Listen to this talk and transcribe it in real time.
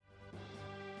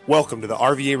Welcome to the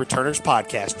RVA Returners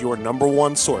Podcast, your number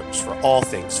one source for all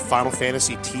things Final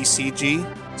Fantasy TCG,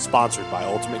 sponsored by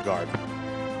Ultimate Guard.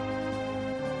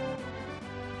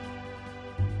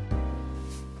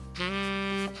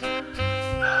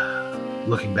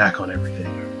 Looking back on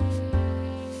everything,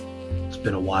 it's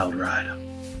been a wild ride.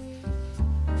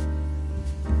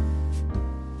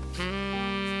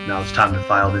 Now it's time to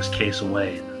file this case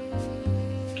away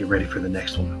and get ready for the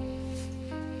next one.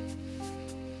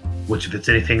 Which, if it's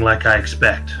anything like I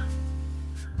expect,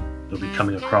 they'll be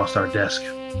coming across our desk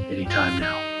anytime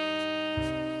now.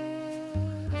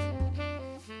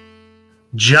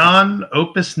 John,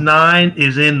 Opus 9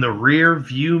 is in the rear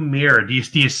view mirror. Do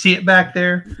you see it back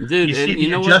there? Dude, You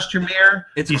know adjust your mirror?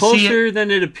 It's closer than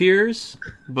it appears,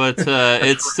 but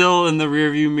it's still in the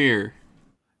rear view mirror.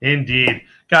 Indeed.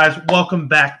 Guys, welcome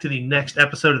back to the next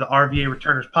episode of the RVA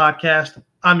Returners Podcast.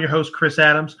 I'm your host, Chris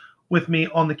Adams. With me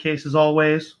on the case, as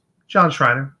always, John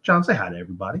Schreiner. John, say hi to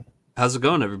everybody. How's it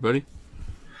going, everybody?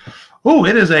 Oh,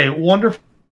 it is a wonderful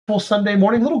Sunday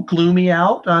morning. A little gloomy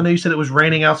out. I know you said it was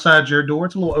raining outside your door.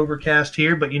 It's a little overcast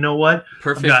here, but you know what?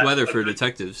 Perfect weather for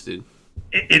detectives, dude.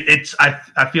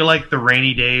 I feel like the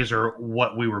rainy days are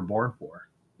what we were born for.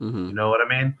 Mm-hmm. You know what I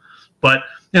mean? But,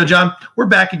 John, we're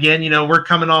back again. We're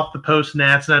coming off the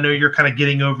post-Nats, and I know you're kind of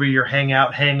getting over your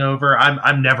hangout hangover.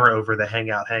 I'm never over the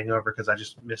hangout hangover because I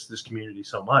just miss this community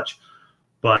so much.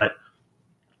 But,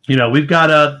 we've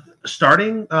got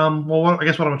starting, I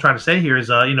guess what I'm trying to say here is,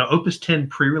 Opus 10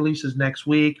 pre-releases next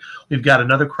week. We've got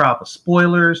another crop of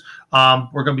spoilers.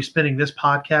 We're going to be spending this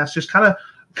podcast just kind of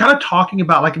talking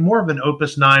about like more of an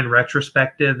Opus 9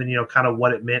 retrospective and, kind of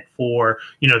what it meant for,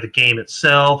 the game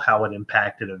itself, how it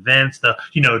impacted events, the,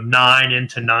 9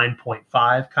 into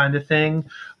 9.5 kind of thing.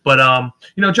 But,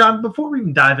 John, before we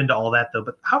even dive into all that, though,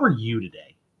 but how are you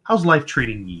today? How's life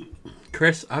treating you?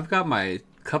 Chris, I've got my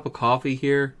cup of coffee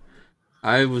here.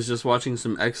 I was just watching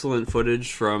some excellent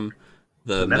footage from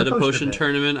the Meta Potion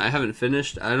tournament. I haven't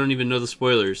finished. I don't even know the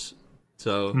spoilers.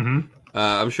 So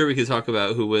I'm sure we could talk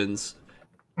about who wins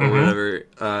or whatever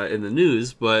in the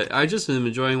news, but I just am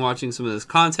enjoying watching some of this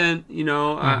content.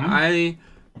 I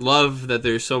love that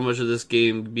there's so much of this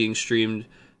game being streamed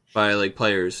by like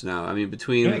players now. I mean,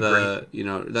 between not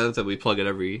that we plug at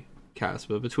every cast,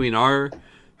 but between our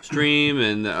stream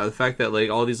and the fact that like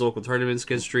all these local tournaments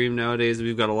get streamed nowadays,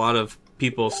 we've got a lot of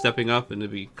people stepping up and to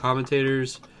be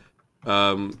commentators.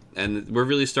 And we're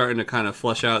really starting to kind of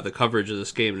flesh out the coverage of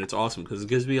this game, and it's awesome because it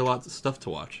gives me a lot of stuff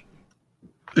to watch.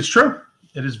 It's true.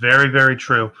 It is very, very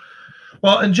true.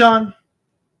 Well, and John,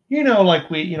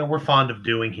 like we're fond of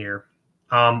doing here.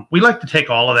 We like to take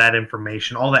all of that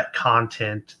information, all that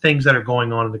content, things that are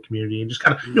going on in the community, and just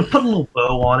kind of put a little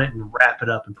bow on it and wrap it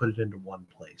up and put it into one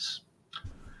place.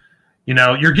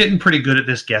 You're getting pretty good at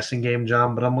this guessing game,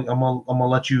 John, but I'm gonna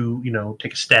let you,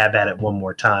 take a stab at it one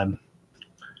more time.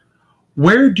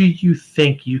 Where do you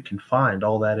think you can find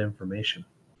all that information?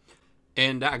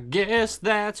 And I guess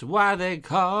that's why they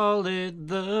call it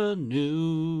the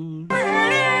news.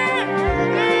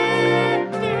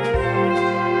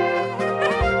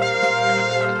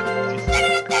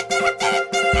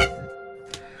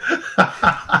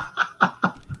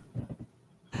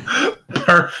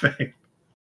 Perfect.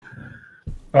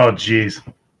 Oh, geez.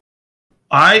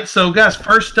 All right, so guys,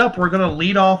 first up, we're going to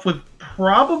lead off with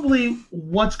probably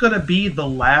what's going to be the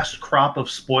last crop of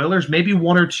spoilers. Maybe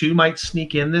one or two might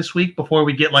sneak in this week before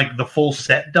we get like the full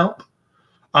set dump.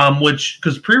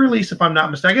 Because pre-release, if I'm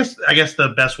not mistaken, I guess the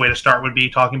best way to start would be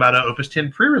talking about an Opus 10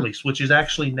 pre-release, which is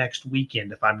actually next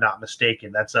weekend, if I'm not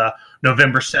mistaken. That's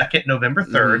November 2nd, November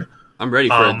 3rd. I'm ready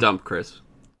for a dump, Chris.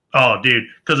 Oh, dude,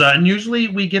 because usually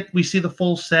we see the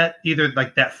full set either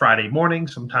like that Friday morning.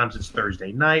 Sometimes it's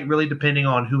Thursday night, really depending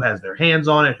on who has their hands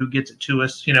on it, who gets it to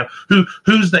us.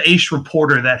 Who's the ace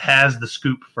reporter that has the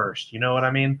scoop first. You know what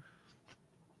I mean?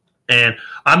 And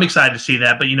I'm excited to see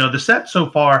that. But the set so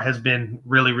far has been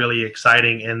really, really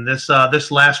exciting, and this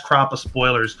last crop of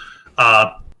spoilers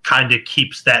kind of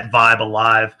keeps that vibe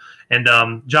alive. And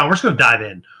John, we're just going to dive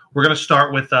in. We're going to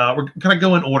start with we're going to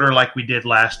go in order like we did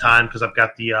last time because I've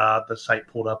got the site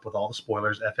pulled up with all the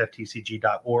spoilers,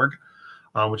 fftcg.org,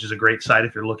 which is a great site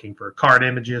if you're looking for card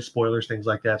images, spoilers, things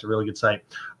like that. It's a really good site.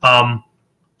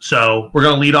 So we're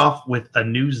going to lead off with a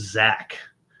new Zac.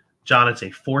 John, it's a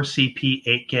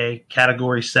 4CP 8K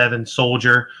Category 7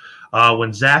 soldier.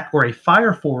 When Zac or a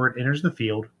fire forward enters the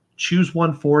field, choose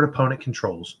one forward opponent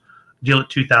controls. Deal it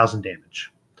 2,000 damage.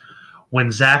 When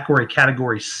Zac or a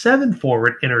Category 7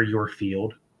 forward enter your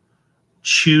field,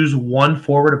 choose one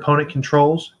forward opponent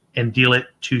controls and deal it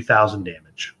 2,000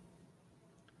 damage.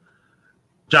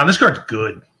 John, this card's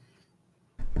good.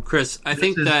 Chris, I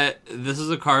think that this is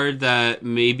a card that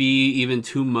maybe even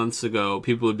 2 months ago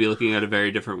people would be looking at a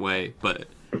very different way, but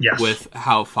with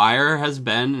how fire has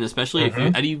been, and especially if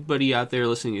anybody out there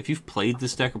listening, if you've played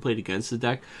this deck or played against the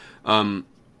deck,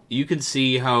 you can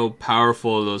see how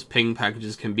powerful those ping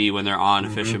packages can be when they're on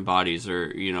efficient bodies,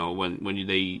 or when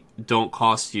they don't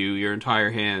cost you your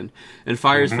entire hand. And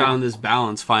Fire's found this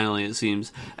balance finally, it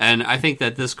seems, and I think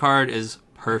that this card is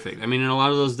perfect. I mean, in a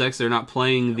lot of those decks, they're not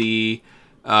playing the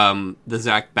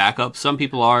Zach backup. Some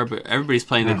people are, but everybody's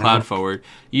playing the Cloud Forward.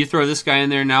 You throw this guy in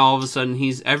there, now all of a sudden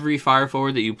every Fire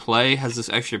Forward that you play has this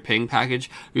extra ping package.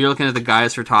 You're looking at the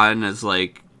Gaia's Rhatan as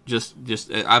like just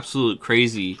absolute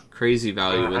crazy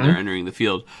value when they're entering the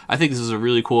field. I think this is a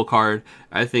really cool card.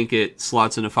 I think it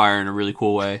slots into Fire in a really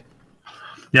cool way.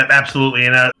 Yep, absolutely.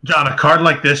 And John, a card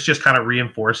like this just kind of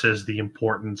reinforces the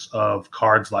importance of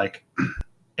cards like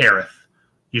Aerith,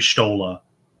 Y'shtola,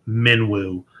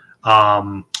 Minwu,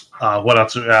 what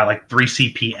else? Like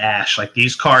 3CP Ash. Like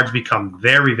these cards become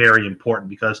very, very important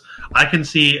because I can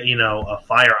see, a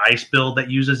Fire Ice build that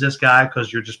uses this guy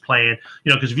because you're just playing,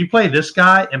 because if you play this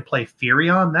guy and play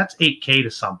Furion, that's 8K to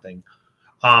something.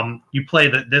 You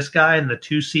play this guy and the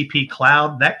 2CP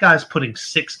Cloud, that guy's putting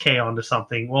 6K onto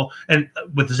something. Well, and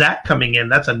with Zach coming in,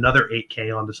 that's another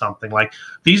 8K onto something. Like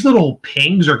these little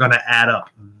pings are going to add up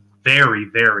very,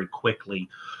 very quickly.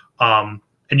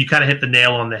 And you kind of hit the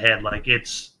nail on the head. Like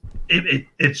it's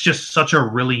just such a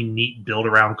really neat build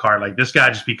around card. Like this guy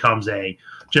just becomes a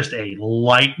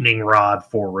lightning rod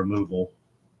for removal.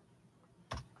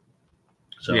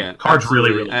 So yeah, card's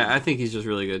absolutely. really I think he's just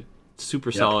really good.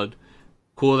 Super solid.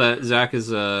 Cool that Zach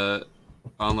is on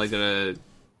like a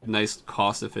nice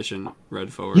cost efficient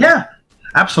red forward. Yeah.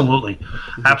 Absolutely.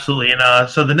 And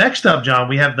so the next up, John,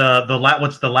 we have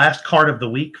what's the last card of the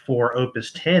week for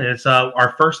Opus 10. It's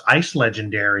our first Ice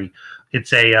Legendary.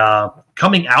 It's a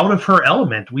coming out of her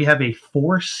element. We have a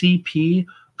 4CP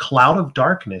Cloud of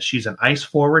Darkness. She's an Ice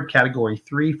Forward, Category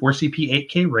 3, 4CP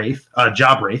 8K Wraith,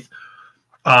 Job Wraith.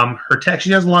 Her text,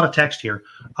 she has a lot of text here.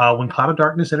 When Cloud of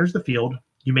Darkness enters the field,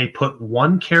 you may put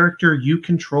one character you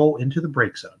control into the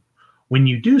break zone. When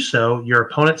you do so, your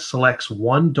opponent selects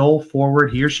one Dole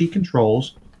forward he or she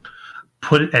controls,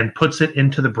 puts it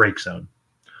into the break zone.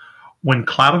 When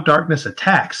Cloud of Darkness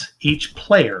attacks, each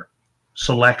player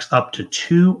selects up to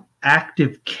 2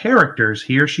 active characters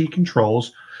he or she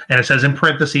controls, and it says in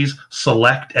parentheses,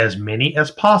 select as many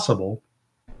as possible,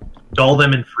 dull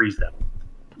them, and freeze them.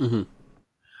 Mm-hmm.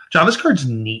 John, this card's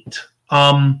neat.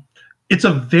 It's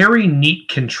a very neat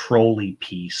control-y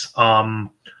piece.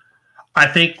 I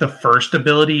think the first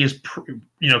ability is,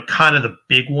 kind of the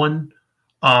big one.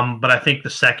 But I think the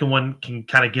second one can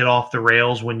kind of get off the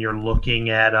rails when you're looking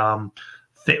at,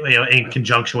 in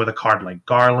conjunction with a card like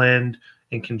Garland,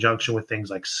 in conjunction with things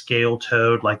like Scale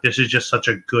Toad. Like this is just such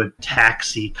a good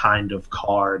taxi kind of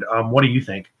card. What do you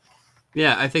think?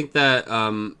 Yeah, I think that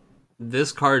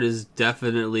this card is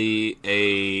definitely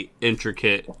a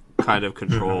intricate kind of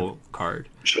control card.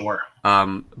 Sure.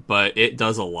 But it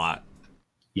does a lot.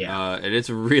 Yeah. And it's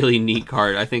a really neat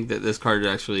card. I think that this card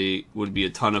actually would be a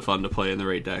ton of fun to play in the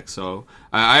right deck. So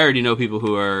I already know people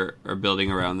who are building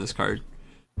around this card.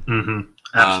 Mm-hmm.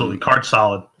 Absolutely. Card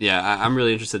solid. Yeah, I'm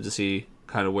really interested to see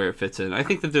kind of where it fits in. I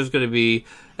think that there's going to be,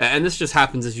 and this just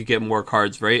happens as you get more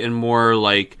cards, right? And more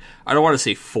like, I don't want to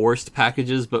say forced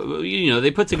packages, but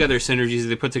they put together synergies,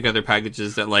 they put together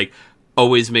packages that like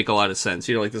always make a lot of sense.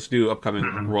 Like this new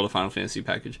upcoming World of Final Fantasy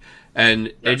package.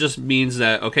 And it just means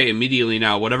that, okay, immediately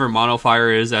now, whatever Mono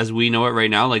Fire is as we know it right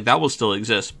now, like that will still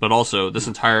exist, but also this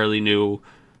entirely new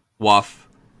WAF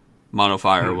Mono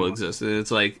Fire will exist. And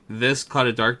it's like, this Cloud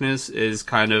of Darkness is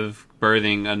kind of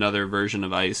birthing another version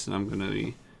of Ice, and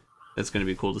that's going to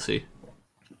be cool to see.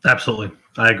 Absolutely.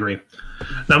 I agree.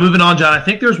 Now, moving on, John, I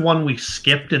think there's one we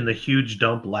skipped in the huge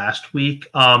dump last week,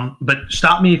 but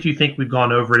stop me if you think we've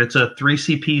gone over it. It's a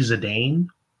 3CP Zidane.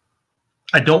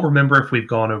 I don't remember if we've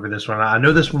gone over this one. I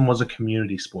know this one was a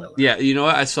community spoiler. Yeah, you know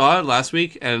what? I saw it last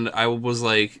week, and I was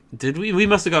like, did we? We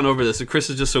must have gone over this, and Chris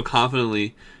is just so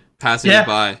confidently passing it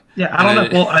by. Yeah, I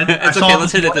don't know. Well, it's okay.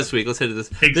 Let's hit it this week.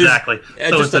 Exactly.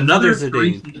 So just another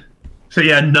Zidane.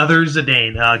 Another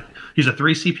Zidane. He's a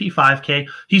 3CP 5K.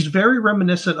 He's very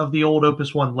reminiscent of the old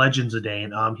Opus 1 Legend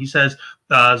Zidane. He says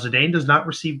Zidane does not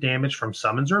receive damage from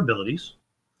summons or abilities,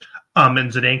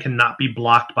 and Zidane cannot be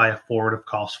blocked by a forward of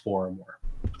cost 4 or more.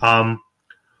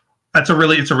 It's a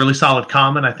really solid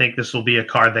comment. I think this will be a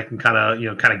card that can kind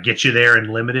of get you there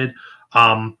in limited.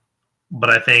 But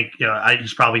I think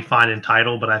he's probably fine in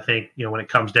title. But I think when it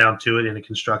comes down to it, in a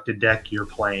constructed deck, you're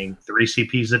playing 3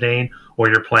 CP Zidane, or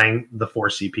you're playing the 4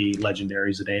 CP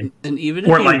Legendary Zidane. And even if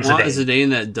you want a Zidane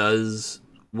that does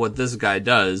what this guy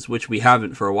does, which we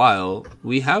haven't for a while,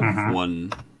 we have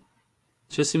one.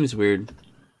 It just seems weird.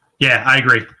 Yeah, I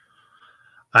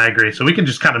agree. So we can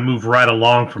just kind of move right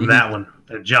along from that one,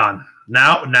 John.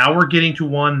 Now we're getting to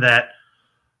one that,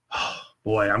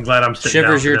 boy, I'm glad I'm sitting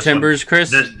Shivers down your timbers, one. Chris.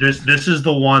 This is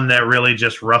the one that really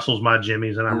just rustles my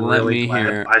jimmies, and I'm really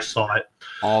glad I saw it.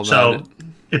 All about it.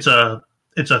 It's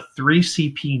a 3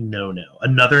 CP no-no,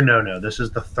 another no-no. This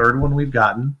is the third one we've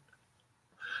gotten,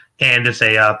 and it's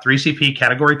a 3 CP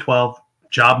Category 12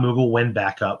 Job Moogle win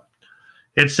backup.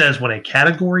 It says when a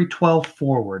Category 12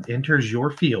 forward enters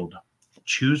your field,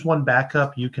 choose one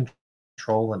backup you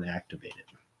control and activate it.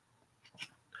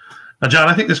 Now, John,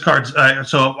 I think this card's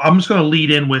so I'm just going to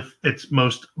lead in with its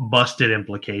most busted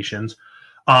implications.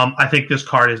 I think this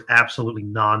card is absolutely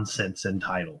nonsense in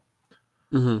title.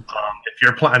 If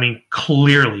you're playing,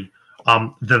 clearly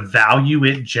the value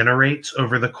it generates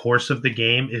over the course of the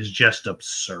game is just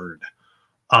absurd.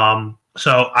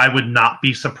 So I would not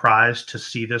be surprised to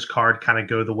see this card kind of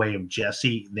go the way of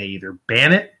Jesse. They either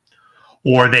ban it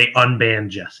or they unban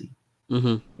Jesse,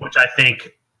 which I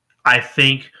think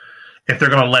if they're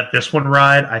going to let this one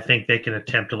ride, I think they can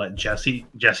attempt to let Jesse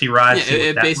ride. Yeah,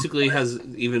 it basically has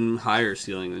even higher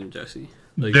ceiling than Jesse.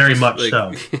 Very much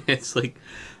so. It's like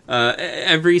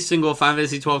every single Final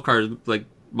Fantasy 12 card is like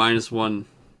 -1.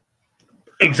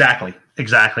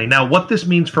 Exactly. Now, what this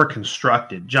means for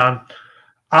constructed, John.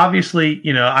 Obviously,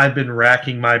 I've been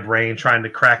racking my brain trying to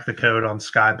crack the code on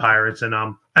Sky Pirates, and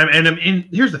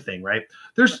here's the thing, right?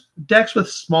 There's decks with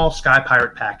small Sky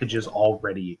Pirate packages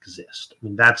already exist. I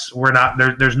mean,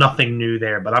 there's nothing new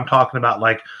there, but I'm talking about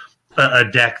like a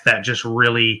deck that just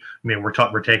really,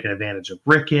 we're taking advantage of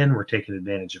Rickon, we're taking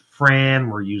advantage of Fran,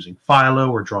 we're using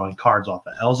Philo, we're drawing cards off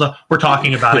of Elza. We're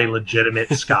talking about a legitimate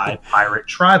Sky Pirate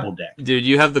tribal deck. Dude,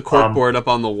 you have the corkboard up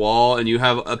on the wall, and you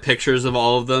have pictures of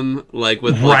all of them, like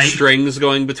with strings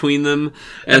going between them.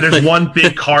 And there's one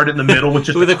big card in the middle with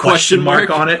just with a question mark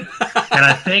on it. And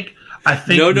I think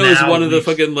No is one of the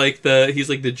fucking he's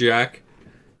like the Jack.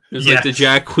 There's like the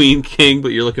Jack, Queen, King,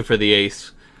 but you're looking for the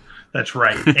ace. That's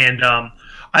right. And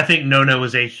I think No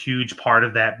is a huge part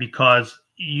of that, because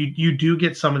you do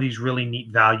get some of these really neat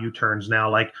value turns now.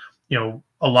 Like,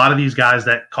 a lot of these guys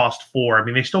that cost 4,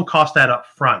 they still cost that up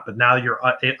front, but now you're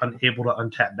unable to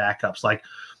untap backups.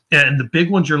 And the big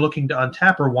ones you're looking to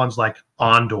untap are ones like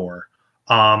Ondor,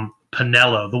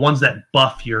 Pinello, the ones that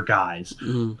buff your guys.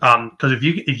 Because if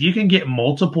you can get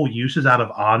multiple uses out of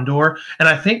Ondor, and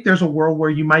I think there's a world where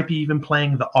you might be even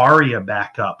playing the Aria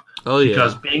backup. Oh, yeah.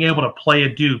 Because being able to play a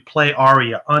Duke, play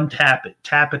Aria, untap it,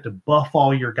 tap it to buff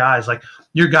all your guys,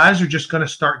 your guys are just going to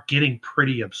start getting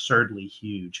pretty absurdly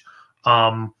huge.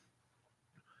 I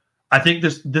think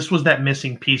this was that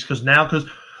missing piece, because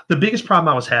the biggest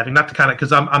problem I was having,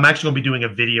 because I'm actually going to be doing a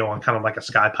video on kind of like a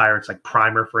Sky Pirates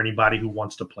primer for anybody who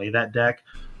wants to play that deck.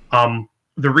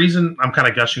 The reason I'm kind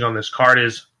of gushing on this card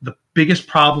is the biggest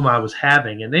problem I was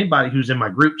having, and anybody who's in my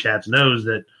group chats knows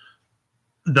that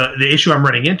the issue I'm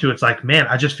running into, it's like, man,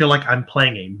 I just feel like I'm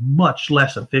playing a much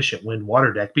less efficient Wind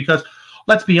Water deck, because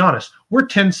let's be honest, we're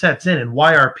 10 sets in and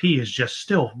YRP is just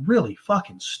still really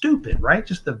fucking stupid, right?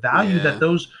 Just the value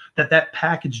that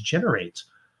package generates.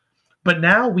 But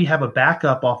now we have a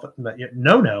backup off of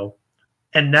No,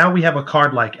 and now we have a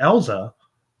card like Elza.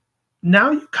 Now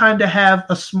you kind of have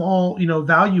a small,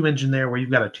 value engine there where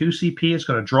you've got a 2 CP. It's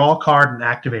going to draw a card and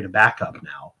activate a backup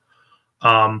now.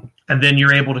 And then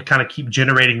you're able to kind of keep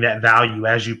generating that value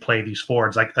as you play these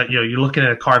forwards. You're looking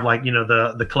at a card like,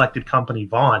 the Collected Company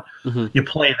Vaughn. You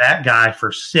play that guy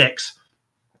for 6.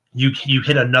 You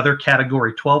hit another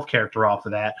Category 12 character off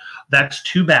of that. That's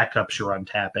 2 backups you're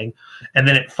untapping. And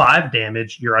then at 5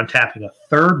 damage, you're untapping a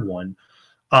third one.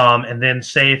 And then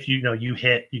say if you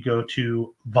go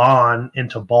to Vaughn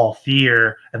into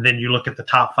Balthier, and then you look at the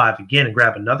top 5 again and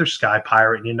grab another Sky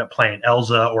Pirate and you end up playing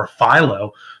Elza or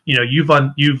Philo,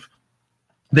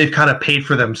 they've kind of paid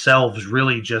for themselves,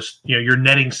 really just, you're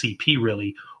netting CP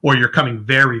really, or you're coming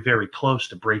very, very close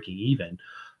to breaking even.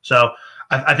 So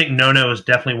I think No is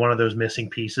definitely one of those missing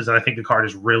pieces. And I think the card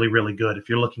is really, really good if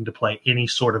you're looking to play any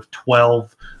sort of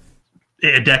 12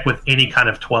 a deck with any kind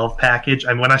of 12 package.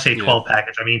 And when I say 12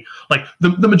 package, I mean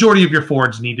the majority of your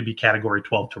forwards need to be Category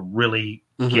 12 to really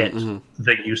get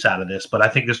the use out of this. But I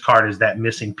think this card is that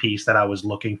missing piece that I was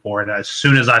looking for. And as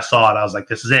soon as I saw it, I was like,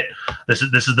 this is it. This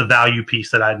is the value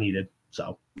piece that I needed.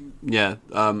 So yeah,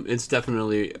 it's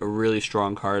definitely a really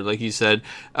strong card. Like you said,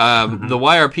 the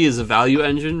YRP is a value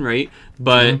engine, right?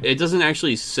 But it doesn't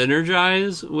actually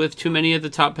synergize with too many of the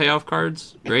top payoff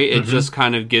cards, right? It just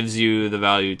kind of gives you the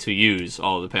value to use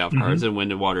all of the payoff cards, and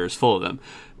Wind and Water is full of them.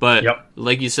 But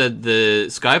like you said, the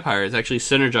Sky Pirates actually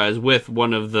synergize with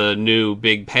one of the new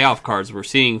big payoff cards we're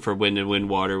seeing for Wind and Wind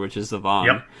Water, which is the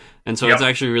Vaughn. And so it's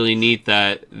actually really neat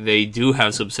that they do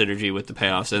have some synergy with the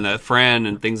payoffs, and that Fran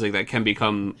and things like that can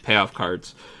become payoff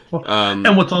cards.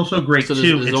 And what's also great, so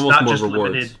too, it's not just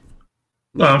limited.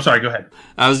 No, I'm sorry, go ahead.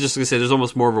 I was just going to say there's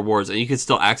almost more rewards, and you can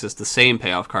still access the same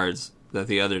payoff cards that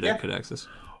the other deck could access.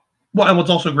 Well, and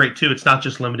what's also great, too, it's not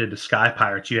just limited to Sky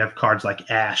Pirates. You have cards like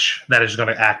Ash that is going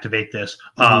to activate this.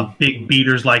 Big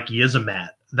beaters like Yizamat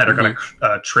that are going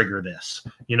to trigger this.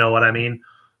 You know what I mean?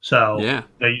 So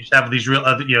you just have these real,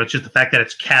 it's just the fact that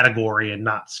it's category and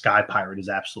not Sky Pirate is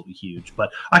absolutely huge.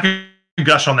 But I can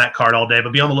gush on that card all day,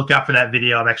 but be on the lookout for that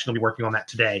video. I'm actually going to be working on that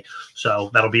today.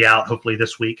 So that'll be out hopefully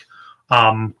this week.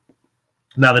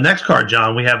 Now the next card,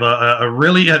 John, we have a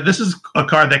really, this is a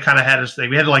card that kind of had us,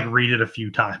 we had to like read it a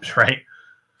few times, right?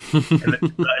 And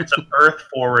it's an Earth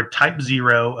Forward Type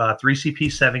 0, 3CP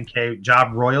 7K,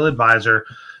 Job Royal Advisor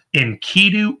in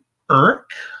Kidu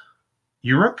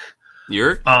Uruk.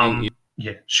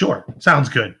 Yeah, sure. Sounds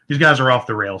good. These guys are off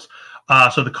the rails.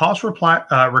 So the cost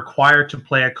required to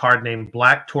play a card named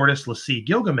Black Tortoise Lassie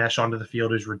Gilgamesh onto the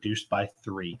field is reduced by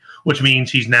 3, which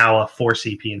means he's now a 4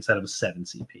 CP instead of a 7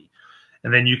 CP.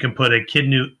 And then you can put a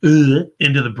Kidnu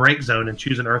into the break zone and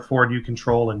choose an Earth Forward you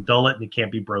control and dull it, and it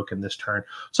can't be broken this turn.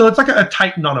 So it's like a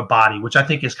Titan on a body, which I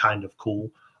think is kind of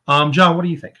cool. John, what do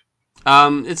you think?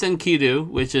 It's Enkidu,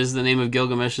 which is the name of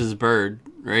Gilgamesh's bird,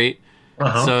 right?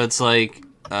 So it's like,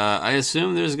 I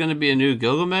assume there's going to be a new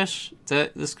Gilgamesh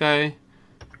that this guy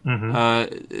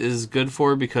is good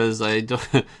for, because I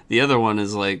don't, the other one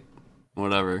is like,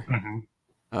 whatever.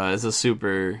 It's a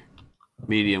super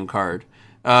medium card.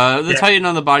 The Titan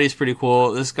on the body is pretty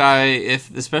cool. This guy,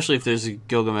 especially if there's a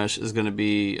Gilgamesh, is going to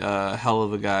be a hell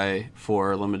of a guy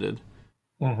for limited.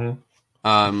 But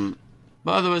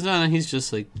otherwise, no,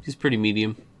 he's pretty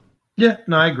medium. Yeah,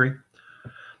 no, I agree.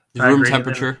 Room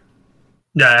temperature.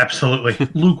 Yeah, absolutely.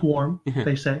 Lukewarm,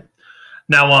 they say.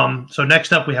 Now, so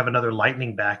next up, we have another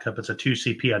Lightning backup. It's a 2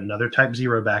 CP, another Type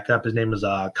 0 backup. His name is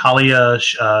Kalia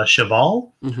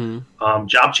Cheval,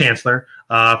 Job Chancellor.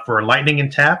 For Lightning and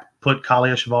tap, put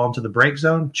Kalia Cheval into the break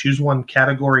zone. Choose one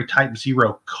category Type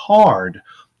 0 card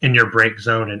in your break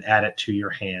zone and add it to your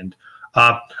hand.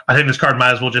 I think this card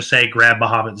might as well just say grab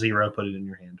Bahamut 0, put it in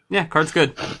your hand. Yeah, card's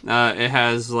good. It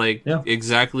has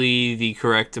exactly the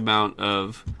correct amount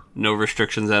of no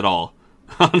restrictions at all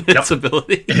on its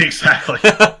ability. Exactly.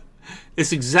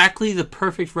 It's exactly the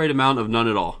perfect right amount of none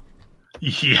at all.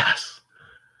 Yes.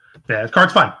 Yeah,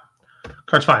 card's fine.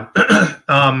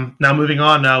 Now moving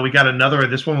on, we got another.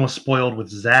 This one was spoiled with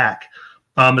Zach.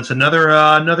 It's another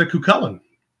Cucullin.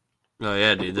 Oh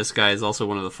yeah, dude. This guy is also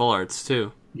one of the full arts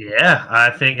too. Yeah, I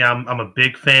think I'm a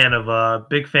big fan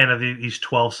of these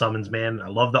 12 summons, man. I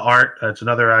love the art. It's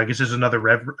another. I guess there's another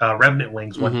Revenant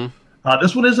Wings one.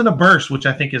 This one isn't a burst, which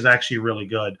I think is actually really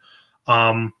good.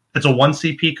 It's a 1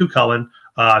 CP Cucullin.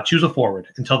 Choose a forward.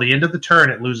 Until the end of the turn,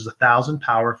 it loses 1,000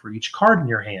 power for each card in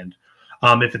your hand.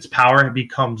 If its power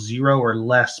becomes 0 or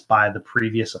less by the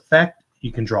previous effect,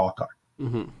 you can draw a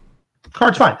card.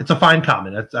 Card's fine. It's a fine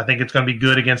common. I think it's going to be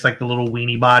good against like the little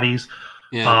weenie bodies.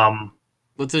 Yeah.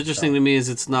 What's interesting to me is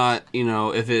it's not,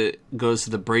 if it goes to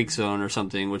the break zone or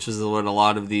something, which is what a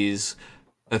lot of these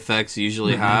effects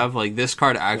usually have. Like this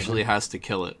card actually has to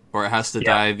kill it, or it has to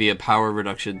die via power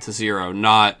reduction to 0,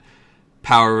 not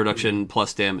power reduction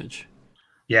plus damage.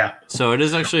 Yeah. So it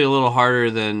is actually a little harder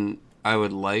than I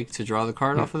would like to draw the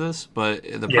card off of this, but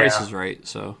the price is right.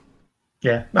 So.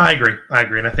 Yeah, no, I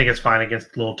agree, and I think it's fine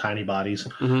against little tiny bodies.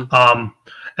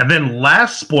 And then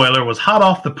last spoiler was hot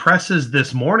off the presses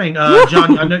this morning.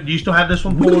 John, do you still have this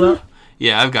one pulled up?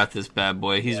 Yeah, I've got this bad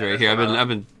boy. He's right here. I've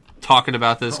been talking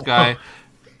about this guy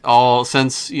all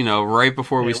since right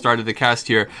before we started the cast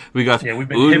here. We got we've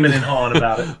been hemming and hawing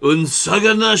about it.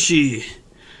 Unsaganashi.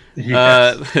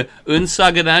 Yes.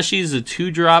 Unsaganashi is a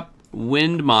 2-drop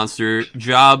wind monster.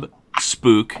 Job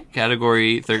Spook,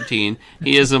 category 13.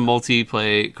 He is a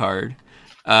multi-play card.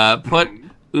 Put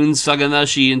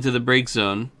Unsaganashi into the break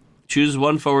zone. Choose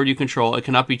one forward you control. It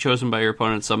cannot be chosen by your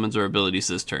opponent's summons or abilities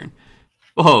this turn.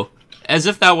 Whoa, as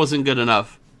if that wasn't good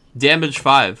enough. Damage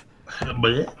 5.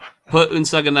 Put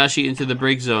Unsaganashi into the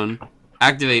break zone.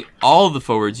 Activate all of the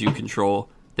forwards you control.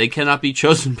 They cannot be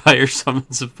chosen by your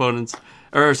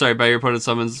opponent's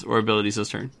summons or abilities this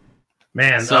turn.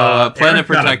 Man, so Planet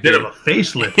Protector got a bit of a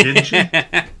facelift, didn't she?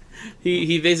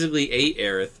 he basically ate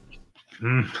Aerith.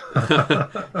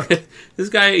 This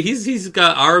guy, he's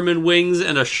got arm wings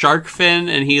and a shark fin,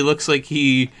 and he looks like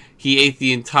he ate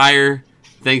the entire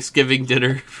Thanksgiving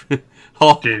dinner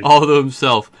all to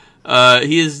himself.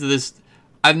 He is this.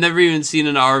 I've never even seen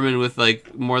an Armin with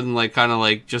like more than like kind of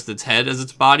like just its head as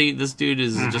its body. This dude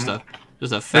is just a fatty.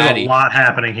 There's a lot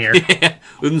happening here. Yeah.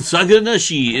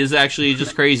 Unsaganashi is actually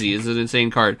just crazy. It's an insane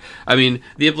card. I mean,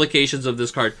 the implications of this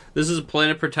card. This is a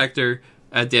Planet Protector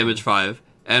at damage 5,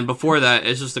 and before that,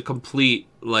 it's just a complete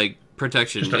like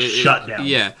protection. Just a shutdown.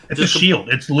 Yeah, it's a shield.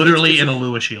 It's literally an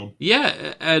Alua shield.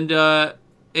 Yeah, and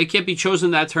it can't be chosen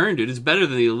that turn, dude. It's better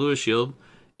than the Alua shield.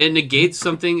 It negates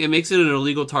something. It makes it an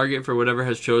illegal target for whatever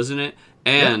has chosen it,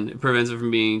 and it prevents it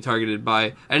from being targeted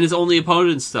by, and it's only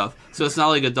opponent stuff. So it's not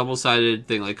like a double-sided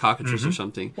thing like Cockatrice or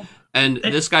something. And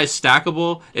this guy's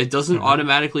stackable. It doesn't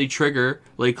automatically trigger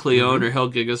like Cleone or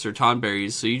Helgigas or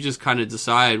Tonberries. So you just kind of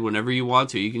decide whenever you want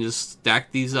to. You can just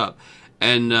stack these up.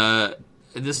 And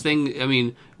this thing, I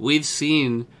mean, we've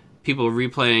seen people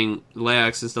replaying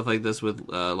Leax and stuff like this with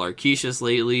Larkishus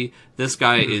lately. This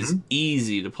guy is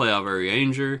easy to play off a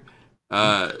Ranger.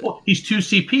 Well, he's 2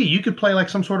 CP. You could play like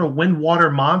some sort of wind water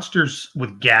monsters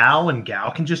with Gal, and Gal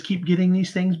can just keep getting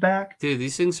these things back. Dude,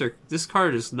 this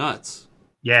card is nuts.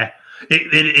 Yeah,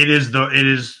 it is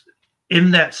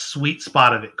in that sweet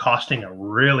spot of it costing a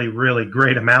really, really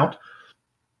great amount,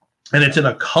 and it's in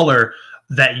a color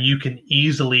that you can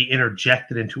easily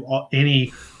interject it into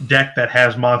any deck that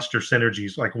has monster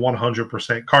synergies, like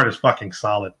 100%. Card is fucking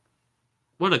solid.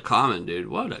 What a common, dude.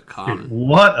 What a common. Dude,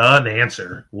 what an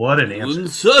answer. What an answer.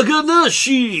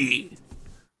 Unsaganashi!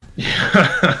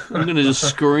 I'm going to just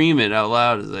scream it out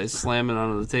loud as I slam it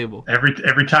onto the table.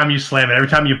 Every time you slam it, every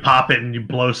time you pop it and you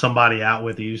blow somebody out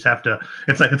with it, you just have to...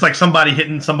 It's like somebody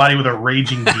hitting somebody with a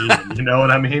raging demon. You know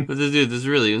what I mean? But this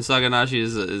really... Unsaganashi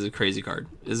is a crazy card.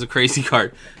 It's a crazy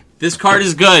card. This card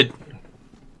is good.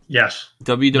 Yes.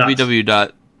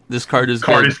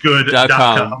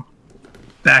 www.thiscardisgood.com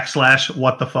 /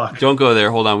 what the fuck. Don't go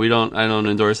there. Hold on. I don't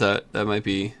endorse that. That might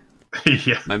be...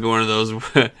 Yeah. Might be one of those...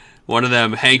 One of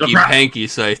them hanky-panky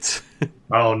sites.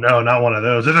 Oh, no, not one of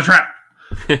those. It's a trap.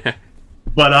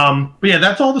 But yeah,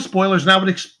 that's all the spoilers.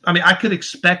 And I could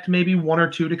expect maybe 1 or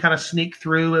 2 to kind of sneak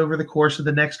through over the course of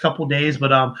the next couple days.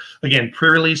 But again,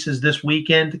 pre-release is this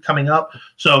weekend coming up.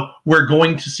 So we're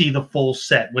going to see the full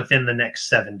set within the next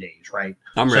 7 days, right?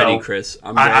 I'm ready, Chris.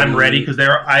 I'm ready because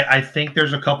I think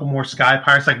there's a couple more Sky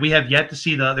Pirates. Like, we have yet to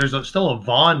see still a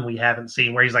Vaughn we haven't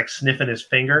seen where he's like sniffing his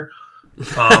finger. And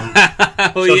the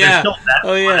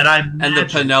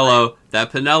Pinello,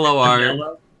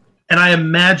 art. And I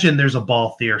imagine there's a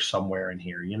Balthier somewhere in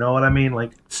here. You know what I mean?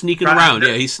 Like sneaking around.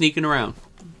 Yeah, he's sneaking around.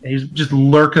 He's just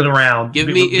lurking around. Give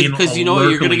me, because you know what,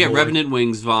 you're going to get Revenant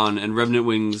Wings Vaughn and Revenant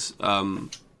Wings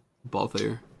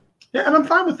Balthier. Yeah, and I'm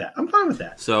fine with that.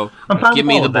 So give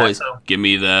me the boys. Give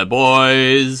me the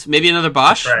boys. Maybe another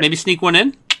Bosch. Right. Maybe sneak one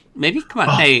in. Maybe come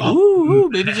on,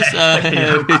 maybe just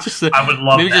I would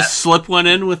love maybe that. Just slip one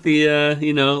in with the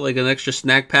like an extra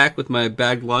snack pack with my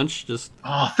bagged lunch. Just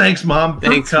thanks, Mom.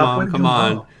 Thanks, Mom. Come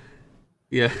on,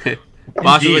 yeah.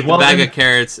 Bosch with the bag of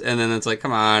carrots, and then it's like,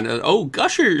 come on,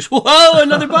 Gushers! Whoa,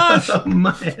 another Bosch! Oh,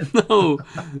 man. No,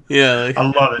 yeah, I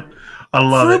love it.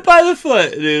 Fruit by the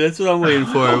foot, dude. That's what I'm waiting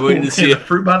for. I'm waiting to see a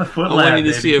fruit by the foot. I'm waiting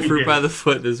to see a fruit by the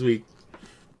foot this week.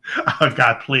 Oh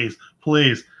God, please.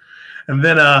 And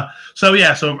then, so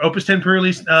Opus 10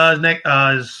 pre-release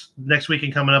is next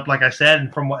weekend coming up, like I said.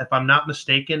 And if I'm not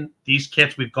mistaken, these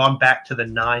kits, we've gone back to the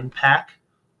 9-pack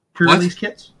pre-release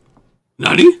kits.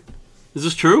 Nutty? Is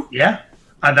this true? Yeah,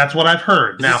 that's what I've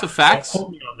heard. Is this a fact? Don't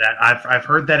quote me on that. I've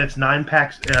heard that it's 9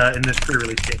 packs in this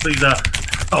pre-release kit. Please,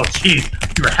 oh jeez,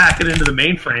 you were hacking into the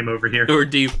mainframe over here. We're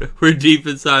deep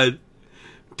inside.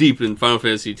 Deep in Final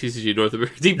Fantasy TCG North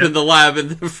America, deep in the lab,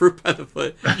 and the fruit by the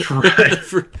foot. That's right.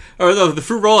 The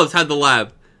fruit roll-ups had the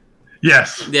lab.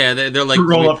 Yes. Yeah, they're like fruit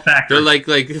roll-up factory. They're like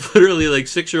literally like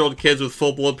 6-year-old kids with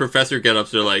full blood professor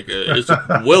get-ups. They're like,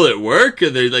 will it work?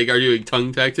 And they're like, are you doing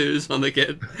tongue tattoos on the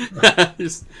kid?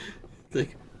 It's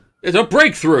a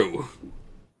breakthrough.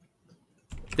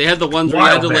 They had the ones where you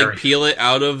had to like peel it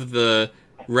out of the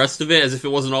rest of it as if it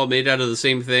wasn't all made out of the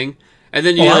same thing. And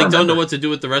then you don't know what to do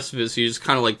with the rest of it, so you just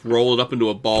kind of like roll it up into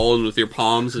a ball and with your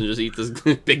palms and just eat this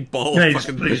big ball of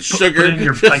fucking sugar. Put in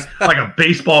your, like a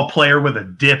baseball player with a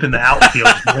dip in the outfield.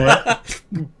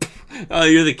 Oh,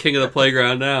 you're the king of the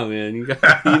playground now, man. You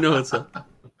know what's up.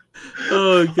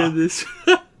 Oh goodness.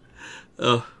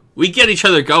 Oh, we get each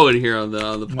other going here on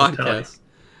the podcast.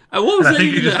 What was I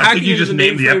think you just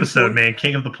named the episode, man.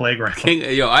 King of the Playground.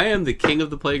 I am the king of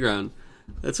the playground.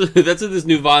 That's what this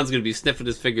new Von's going to be, sniffing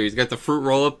his finger. He's got the fruit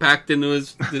roll-up packed into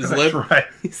his lip. Right.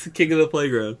 He's the king of the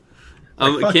playground.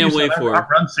 I can't wait for it. I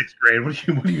run 6th grade.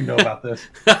 What do you know about this?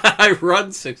 I run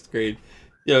 6th grade.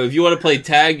 If you want to play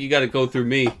tag, you got to go through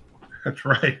me. That's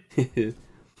right.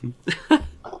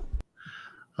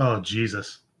 Oh,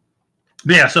 Jesus.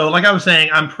 But yeah, so like I was saying,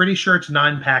 I'm pretty sure it's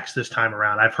 9 packs this time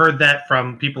around. I've heard that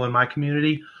from people in my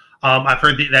community. I've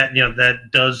heard that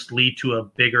that does lead to a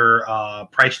bigger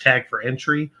price tag for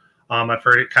entry. I've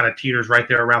heard it kind of teeters right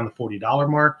there around the $40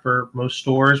 mark for most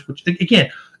stores, which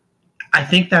again, I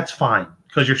think that's fine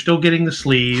because you're still getting the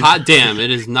sleeves. Hot damn,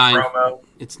 it is 9. Promo.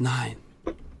 It's 9.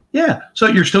 Yeah, so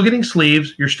you're still getting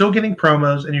sleeves, you're still getting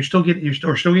promos, and you're still getting the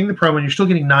promo, and you're still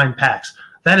getting 9 packs.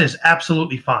 That is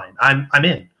absolutely fine. I'm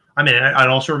in. I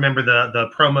also remember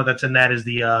the promo that's in that is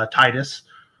the Titus,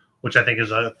 which I think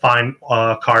is a fine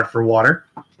card for water.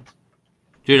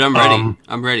 Dude, I'm ready.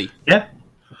 I'm ready. Yeah.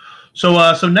 So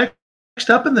next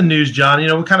up in the news, John,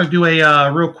 we'll kind of do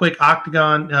a real quick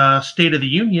Octagon State of the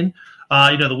Union.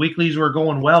 The weeklies were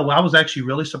going well. I was actually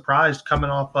really surprised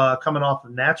coming off of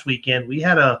Nats weekend. We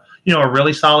had a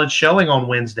really solid showing on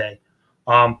Wednesday.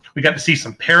 We got to see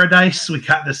some Paradise. We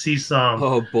got to see some.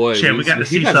 Oh boy, we got to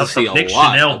see some Nick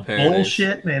Chanel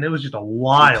bullshit. Man, it was just a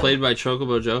wild. Played by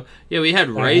Chocobo Joe. Yeah, we had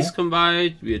Rice come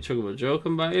by. We had Chocobo Joe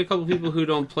come by. A couple people who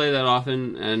don't play that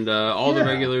often, and all the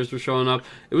regulars were showing up.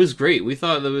 It was great. We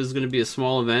thought that was going to be a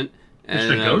small event,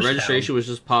 and registration was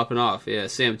just popping off. Yeah,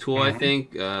 Sam Tool, I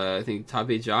think Top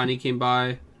 8 Johnny came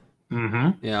by.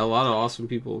 Mm-hmm. Yeah, a lot of awesome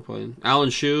people playing. Alan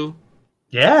Shu.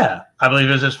 Yeah, I believe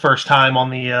it was his first time on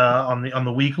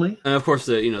the weekly, and of course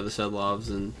the Sedlovs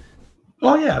and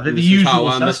the usual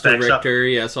suspects. Mr. Richter,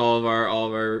 yes, all of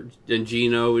our and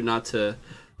Gino, not to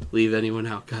leave anyone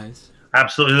out, guys.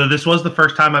 Absolutely, this was the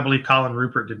first time I believe Colin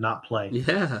Rupert did not play.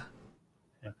 Yeah.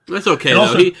 That's okay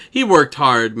though. He worked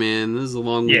hard, man. This is a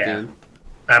long weekend.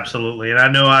 Absolutely, and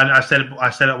I know I said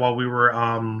it while we were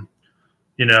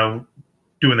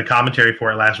doing the commentary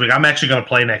for it last week. I'm actually going to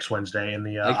play next Wednesday in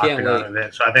the Octagon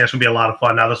event, so I think it's going to be a lot of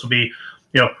fun. Now this will be,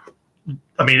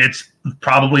 it's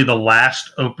probably the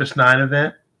last Opus 9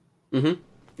 event. Mm-hmm.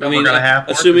 We're going to have.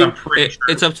 Assuming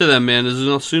it's up to them, man.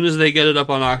 As soon as they get it up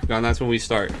on Octagon, that's when we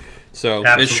start. So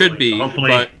Absolutely. It should be,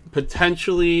 but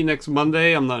potentially next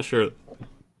Monday. I'm not sure.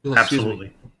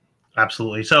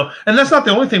 Absolutely. So, and that's not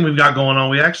the only thing we've got going on.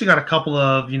 We actually got a couple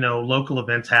of, local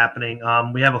events happening.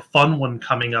 We have a fun one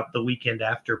coming up the weekend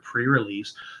after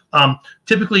pre-release.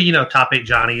 Typically, Top 8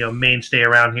 Johnny, mainstay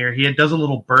around here. He does a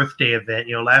little birthday event.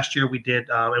 Last year we did,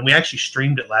 and we actually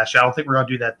streamed it last year. I don't think we're going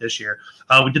to do that this year.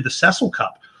 We did the Cecil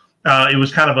Cup. It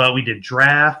was kind of we did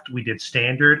draft, we did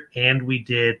standard, and we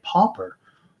did pauper.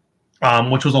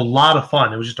 Which was a lot of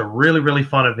fun. It was just a really, really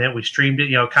fun event. We streamed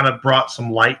it, kind of brought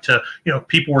some light to,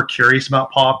 people were curious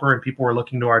about Pauper and people were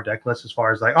looking to our deck list as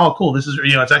far as like, oh, cool. This is,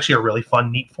 it's actually a really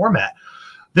fun, neat format.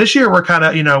 This year we're kind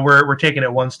of, we're taking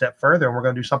it one step further and we're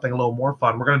going to do something a little more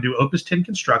fun. We're going to do Opus 10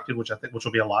 Constructed, which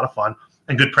will be a lot of fun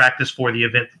and good practice for the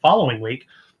event the following week.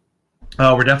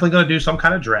 We're definitely going to do some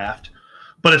kind of draft.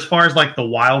 But as far as like the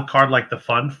wild card, like the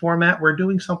fun format, we're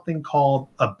doing something called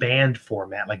a banned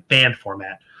format, like banned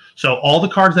format. So all the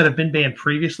cards that have been banned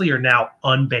previously are now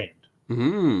unbanned.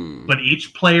 Mm. But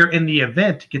each player in the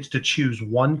event gets to choose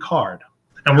one card.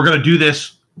 And we're going to do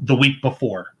this the week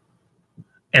before.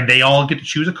 And they all get to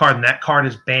choose a card, and that card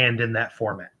is banned in that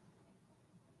format.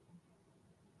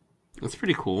 That's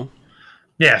pretty cool.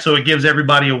 Yeah, so it gives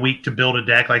everybody a week to build a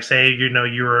deck. Like, say, you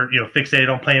were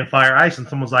fixated on playing Fire Ice, and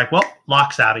someone's like, well,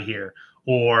 Locke's out of here.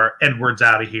 Or Edward's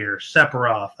out of here.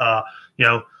 Sephiroth,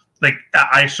 like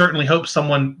I certainly hope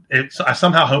I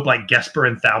somehow hope like Gesper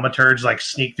and Thaumaturge like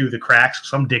sneak through the cracks.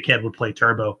 Some dickhead would play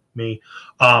Turbo, me.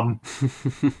 You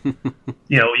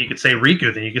could say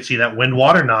Riku, then you could see that wind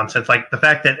water nonsense, like the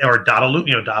fact that or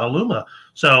Dataluma.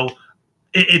 So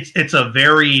it's a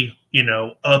very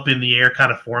up in the air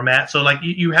kind of format. So like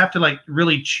you have to like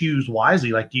really choose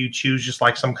wisely. Like, do you choose just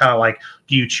like some kind of like,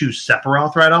 do you choose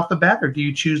Sephiroth right off the bat, or do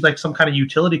you choose like some kind of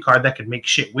utility card that could make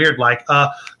shit weird, like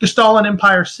Gestalin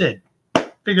Empire Sid?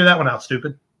 Figure that one out,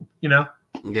 stupid.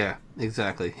 Yeah,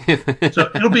 exactly. So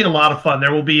it'll be a lot of fun.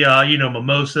 There will be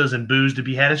mimosas and booze to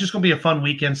be had. It's just gonna be a fun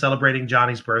weekend celebrating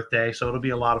Johnny's birthday. So it'll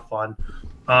be a lot of fun.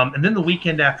 And then the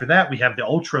weekend after that, we have the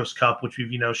Ultros Cup, which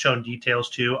we've shown details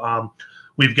to.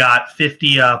 We've got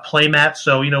 50 playmats.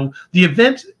 So, the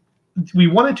event, we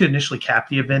wanted to initially cap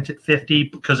the event at 50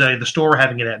 because the store we're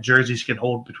having it at, jerseys can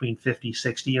hold between 50,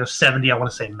 60, 70, I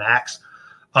want to say max.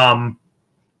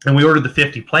 and we ordered the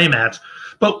 50 playmats.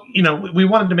 But, we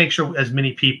wanted to make sure as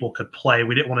many people could play.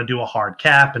 We didn't want to do a hard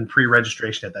cap, and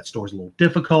pre-registration at that store is a little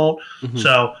difficult. Mm-hmm.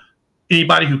 So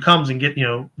anybody who comes and get,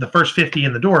 the first 50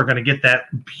 in the door are going to get that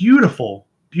beautiful,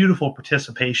 beautiful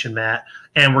participation mat.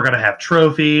 And we're going to have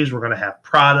trophies. We're going to have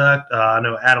product. I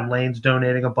know Adam Lane's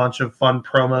donating a bunch of fun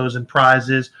promos and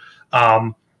prizes.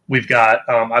 We've got,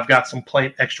 I've got some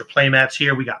extra play mats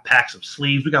here. We got packs of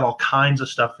sleeves. We got all kinds of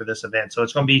stuff for this event. So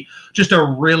it's going to be just a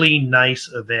really nice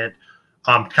event.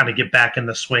 Kind of get back in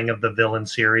the swing of the Villain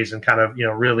series and kind of,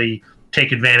 really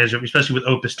take advantage of, especially with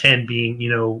Opus 10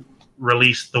 being,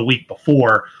 released the week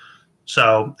before.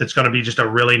 So it's going to be just a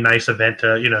really nice event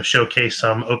to, showcase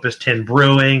some Opus 10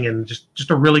 brewing and just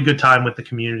a really good time with the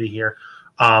community here.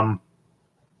 And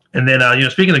then,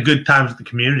 speaking of good times with the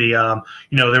community,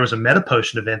 there was a Meta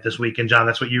Potion event this week. And John,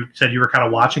 that's what you said you were kind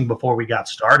of watching before we got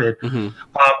started. Mm-hmm.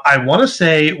 I want to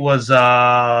say it was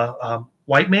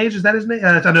White Mage. Is that his name?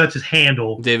 I know it's his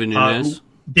handle. David Nunez.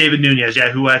 David Nunez, yeah,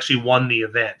 who actually won the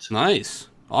event. Nice.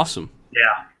 Awesome.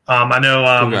 Yeah. I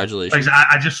know. Congratulations.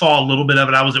 I just saw a little bit of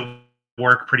it. I was at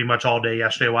work pretty much all day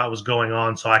yesterday while it was going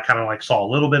on, so I kind of saw a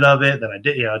little bit of it. Then I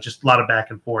did, just a lot of back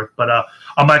and forth. But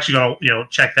I'm actually going to,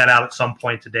 check that out at some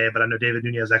point today. But I know David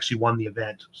Nunez actually won the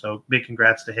event, so big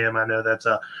congrats to him. I know that's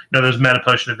those Meta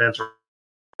Potion events are.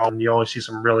 And you always see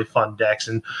some really fun decks,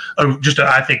 and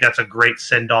I think that's a great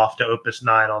send off to Opus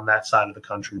 9 on that side of the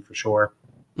country for sure.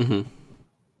 Mm-hmm.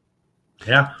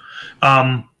 Yeah.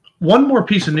 One more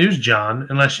piece of news, John.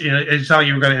 Unless I saw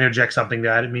you were going to interject something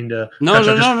there. I didn't mean to. No.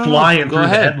 Flying through the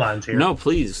headlines here. No,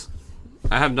 please.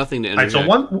 I have nothing to interject.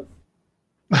 All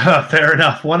right, so fair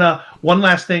enough. One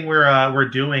last thing we're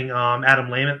doing. Adam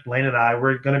Lane and I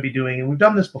we're going to be doing, and we've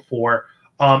done this before.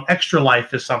 Extra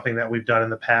Life is something that we've done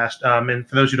in the past. And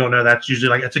for those who don't know, that's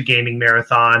usually it's a gaming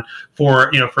marathon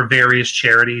for various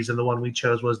charities. And the one we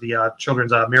chose was the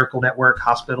Children's Miracle Network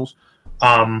hospitals.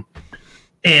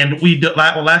 And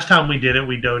last time we did it,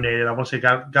 we donated, I want to say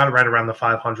got it right around the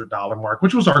 $500 mark,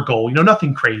 which was our goal,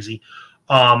 nothing crazy.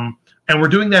 And we're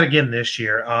doing that again this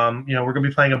year. We're going to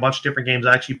be playing a bunch of different games.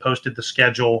 I actually posted the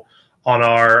schedule on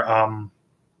our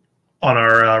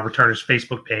Returners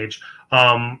Facebook page.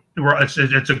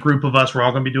 It's a group of us. We're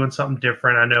all going to be doing something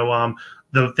different. I know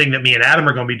the thing that me and Adam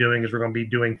are going to be doing is we're going to be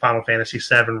doing Final Fantasy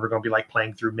VII. We're going to be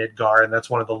playing through Midgar, and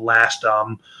that's one of the last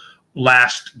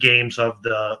games of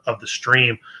the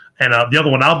stream. And the other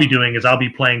one I'll be doing is I'll be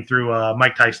playing through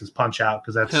Mike Tyson's Punch-Out,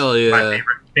 because that's my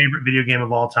favorite video game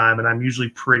of all time, and I'm usually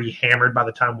pretty hammered by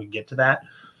the time we get to that.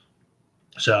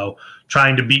 So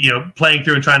trying to beat, playing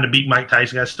through and trying to beat Mike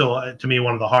Tyson, that's still, to me,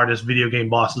 one of the hardest video game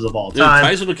bosses of all time.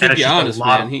 Tyson will keep you honest,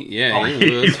 man. He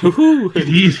is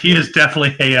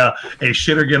definitely a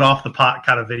shitter get off the pot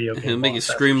kind of video game. He'll make you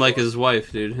scream like his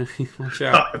wife, dude. Watch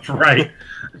out. That's right.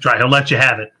 He'll let you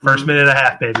have it. First minute and a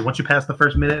half, baby. Once you pass the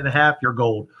first minute and a half, you're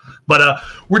gold. But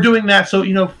we're doing that, so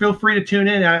feel free to tune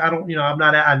in.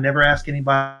 I never ask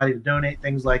anybody to donate,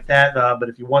 things like that. But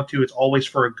if you want to, it's always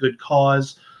for a good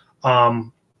cause.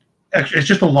 It's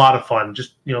just a lot of fun.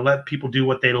 Just let people do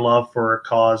what they love for a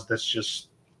cause that's just,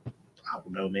 I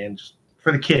don't know, man, just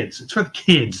for the kids. It's for the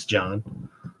kids, John.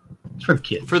 It's for the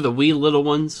kids. For the wee little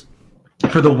ones.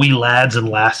 For the wee lads and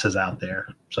lasses out there.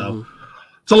 So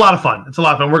It's a lot of fun.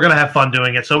 We're gonna have fun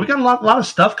doing it. So we got a lot of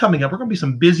stuff coming up. We're gonna be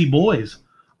some busy boys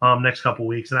next couple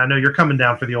weeks, and I know you're coming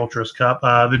down for the Ultras Cup.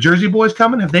 The Jersey boys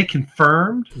coming? Have they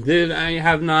confirmed? I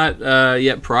have not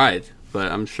yet pried. But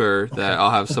I'm sure that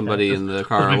I'll have somebody in the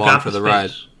car along for the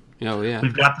ride. Oh, yeah.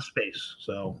 We've got the space.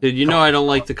 So, dude, I don't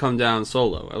like to come down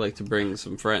solo. I like to bring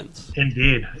some friends.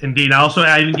 Indeed.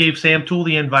 I even gave Sam Toole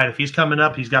the invite. If he's coming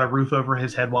up, he's got a roof over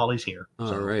his head while he's here.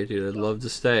 All right, dude. I'd love to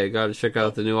stay. I got to check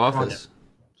out the new office.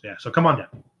 Yeah, so come on down.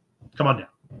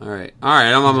 All right.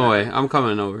 I'm on my way. I'm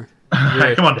coming over. All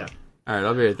right, come on down. All right,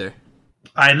 I'll be right there.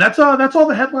 All right, and that's all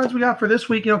the headlines we got for this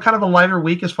week. Kind of a lighter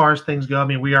week as far as things go. I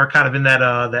mean, we are kind of in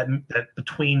that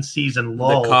between season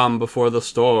lull. The calm before the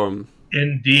storm.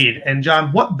 Indeed. And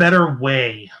John, what better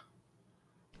way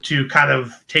to kind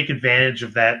of take advantage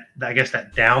of that, I guess,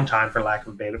 that downtime, for lack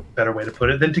of a better way to put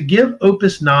it, than to give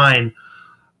Opus 9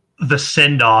 the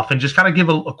send-off and just kind of give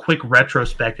a quick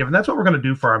retrospective. And that's what we're going to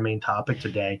do for our main topic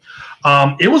today.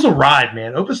 It was a ride,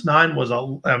 man. Opus 9 was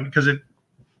because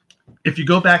if you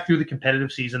go back through the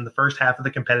competitive season, the first half of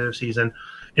the competitive season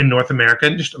in North America,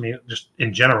 and just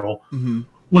in general,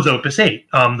 was Opus 8.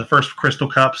 The first Crystal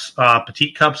Cups,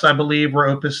 Petite Cups, I believe, were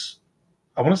Opus.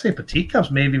 I want to say Petite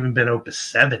Cups may have even been Opus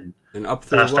 7. And up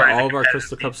through all of our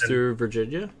Crystal Cups through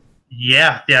Virginia?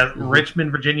 Yeah.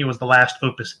 Richmond, Virginia was the last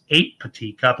Opus 8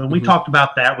 Petite Cup, and we talked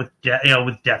about that with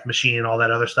Death Machine and all that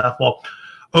other stuff. Well,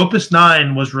 Opus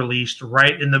 9 was released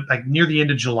right in the near the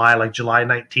end of July, like July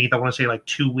 19th. I want to say like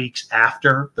 2 weeks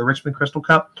after the Richmond Crystal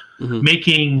Cup,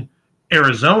 making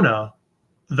Arizona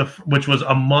which was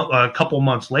a couple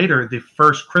months later, the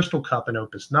first Crystal Cup in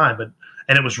Opus 9,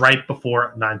 and it was right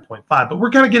before 9.5. But we're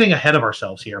kind of getting ahead of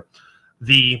ourselves here.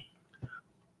 The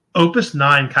Opus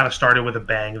 9 kind of started with a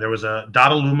bang. There was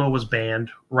Dodaluma was banned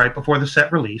right before the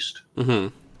set released.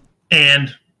 And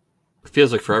it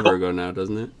feels like forever ago now,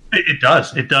 doesn't it? It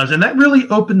does. And that really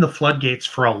opened the floodgates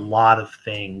for a lot of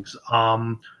things.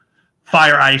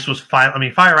 Fire Ice was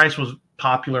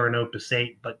popular in Opus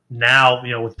 8, but now,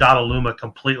 with Dodaluma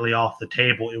completely off the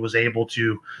table, it was able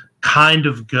to kind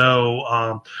of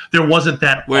go. There wasn't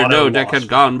that where no deck had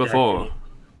gone before.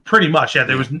 Pretty much, yeah.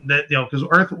 There was that, because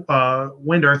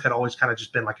Wind Earth had always kind of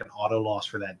just been like an auto loss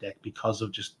for that deck because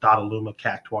of just Dodaluma,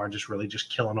 Cactuar, and just really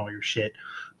just killing all your shit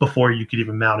before you could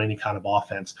even mount any kind of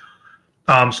offense.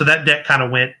 So that deck kind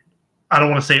of went, I don't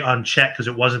want to say unchecked because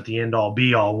it wasn't the end-all,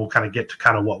 be-all. We'll kind of get to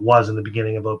kind of what was in the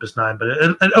beginning of Opus 9. But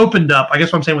it opened up, I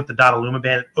guess what I'm saying with the Dodaluma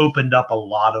ban, it opened up a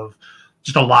lot of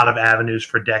avenues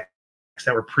for decks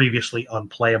that were previously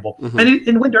unplayable.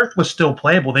 And Wind Earth was still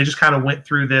playable. They just kind of went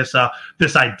through this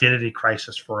identity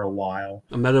crisis for a while.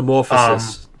 A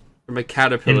metamorphosis from a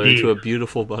caterpillar to a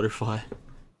beautiful butterfly.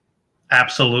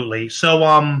 Absolutely.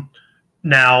 So,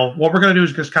 now, what we're going to do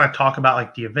is just kind of talk about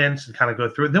like the events and kind of go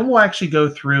through it. Then we'll actually go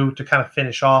through to kind of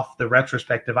finish off the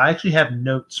retrospective. I actually have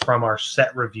notes from our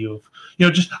set review of,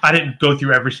 I didn't go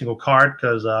through every single card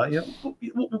because,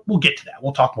 we'll get to that.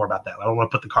 We'll talk more about that. I don't want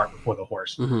to put the cart before the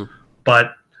horse.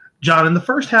 But, John, in the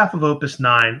first half of Opus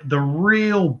 9, the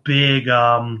real big,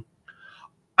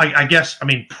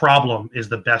 problem is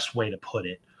the best way to put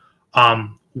it.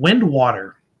 Wind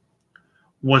Water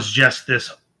was just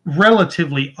this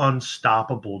relatively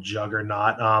unstoppable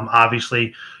juggernaut.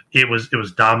 Obviously, it was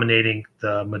dominating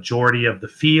the majority of the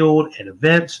field and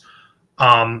events.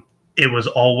 It was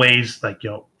always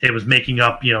it was making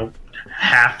up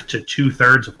half to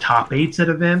 2/3 of top eights at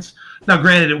events. Now,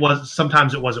 granted,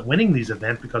 sometimes it wasn't winning these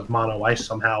events because Mono Ice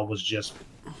somehow was just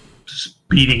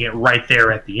beating it right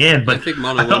there at the end. But I think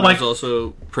Mono Ice was also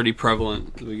pretty prevalent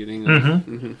at the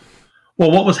beginning.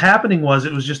 Well, what was happening was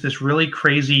it was just this really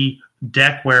crazy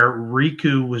deck where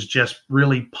Riku was just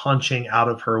really punching out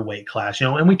of her weight class.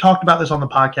 And we talked about this on the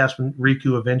podcast when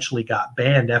Riku eventually got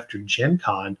banned after Gen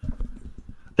Con,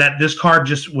 that this card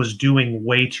just was doing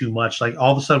way too much. Like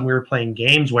all of a sudden we were playing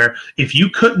games where if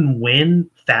you couldn't win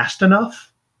fast enough,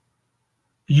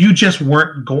 you just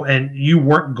weren't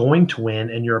going to win,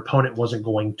 and your opponent wasn't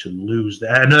going to lose.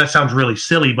 I know that sounds really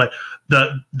silly, but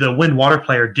the Wind Water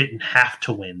player didn't have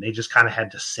to win. They just kind of had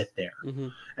to sit there,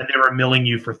 and they were milling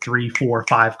you for 3, 4,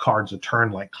 5 cards a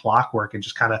turn like clockwork, and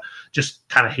just kind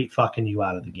of hate fucking you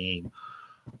out of the game.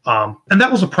 And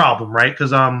that was a problem, right?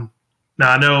 Because now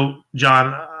I know,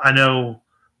 John,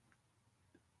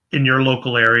 in your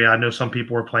local area, I know some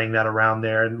people were playing that around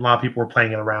there, and a lot of people were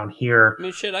playing it around here. I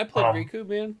mean, shit, I played Riku,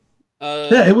 man.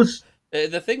 Yeah, it was...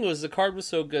 The thing was, the card was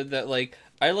so good that,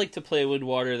 I like to play Wind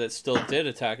Water that still did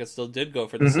attack. It still did go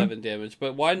for the 7 damage.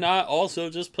 But why not also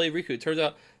just play Riku? It turns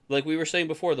out, like we were saying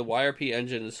before, the YRP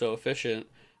engine is so efficient,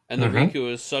 and the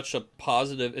Riku is such a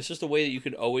positive... It's just a way that you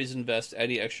could always invest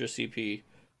any extra CP.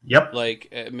 Yep.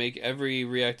 Make every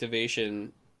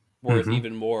reactivation worth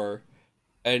even more.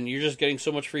 And you're just getting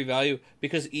so much free value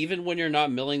because even when you're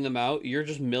not milling them out, you're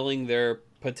just milling their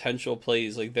potential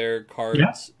plays, like their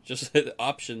cards, just the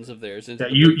options of theirs. Yeah,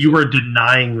 you were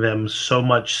denying them so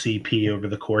much CP over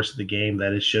the course of the game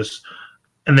that it's just,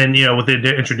 and then with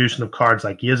the introduction of cards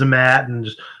like Yizamat and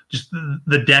just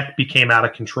the deck became out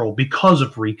of control because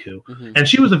of Riku, and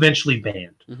she was eventually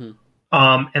banned.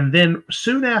 And then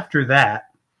soon after that,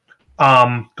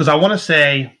 because I want to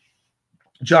say,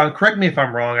 John, correct me if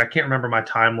I'm wrong. I can't remember my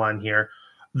timeline here.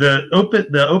 The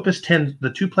Opus 10, the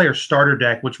 2-player starter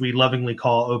deck, which we lovingly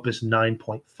call Opus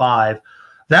 9.5,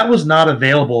 that was not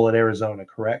available at Arizona,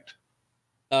 correct?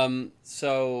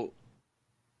 So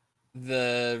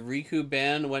the Riku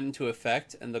ban went into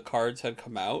effect, and the cards had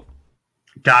come out.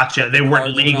 Gotcha. They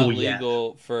weren't legal yet.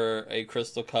 Legal for a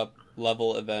Crystal Cup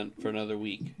level event for another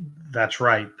week. That's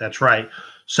right.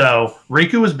 So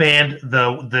Riku was banned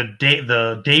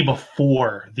the day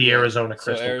before the Arizona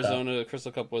Crystal Cup. So Arizona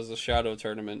Crystal Cup was a shadow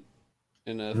tournament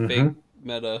in a fake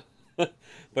meta,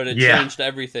 but it changed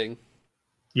everything.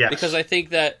 Yes, because I think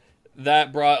that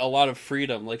brought a lot of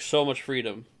freedom, like so much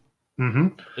freedom.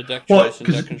 The deck choice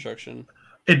and deck construction.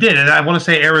 It did, and I want to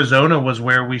say Arizona was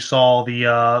where we saw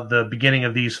the beginning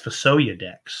of these Fusoya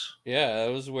decks. Yeah,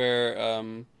 that was where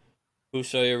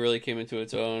Fusoya really came into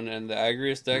its own, and the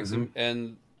Agrius decks,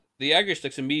 and the aggro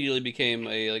sticks immediately became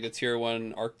a tier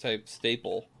 1 archetype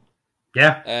staple.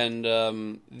 Yeah. And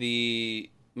the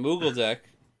Moogle deck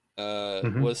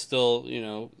was still,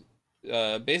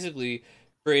 basically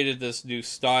created this new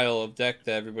style of deck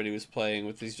that everybody was playing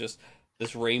with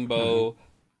this rainbow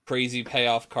crazy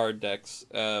payoff card decks.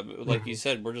 Like you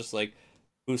said, we're just like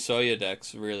Busoya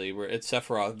decks, really. Where it's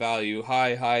Sephiroth value,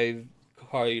 high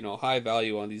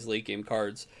value on these late game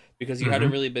cards, because you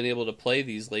hadn't really been able to play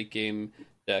these late game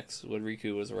decks when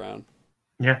Riku was around.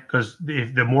 Yeah, because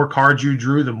the more cards you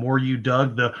drew, the more you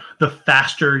dug, the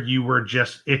faster you were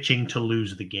just itching to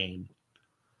lose the game.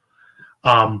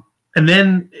 And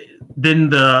then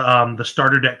the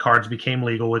starter deck cards became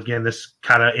legal. Again, this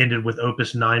kind of ended with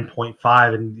Opus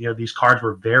 9.5, and these cards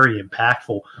were very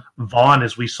impactful. Vaughn,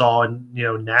 as we saw in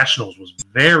Nationals, was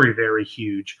very, very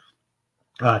huge.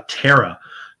 Terra,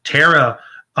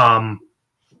 kind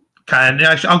of.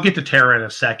 Actually, I'll get to Terra in a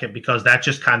second, because that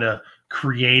just kind of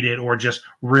created, or just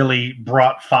really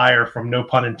brought fire, from no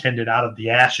pun intended, out of the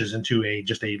ashes into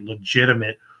just a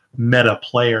legitimate meta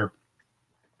player.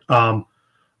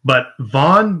 But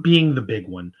Vaughn being the big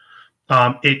one,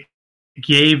 it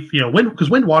gave, because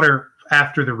Windwater,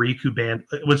 after the Riku ban,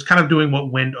 was kind of doing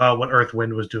what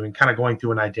Earthwind was doing, kind of going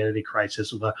through an identity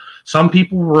crisis. Some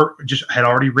people had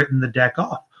already written the deck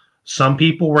off. Some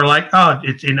people were like, oh,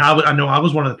 I know I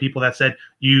was one of the people that said,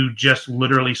 you just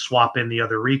literally swap in the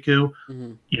other Riku.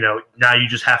 Now you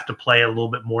just have to play a little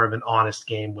bit more of an honest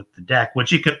game with the deck,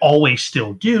 which you could always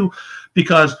still do,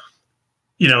 because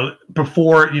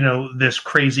before, this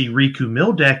crazy Riku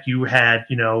mill deck, you had,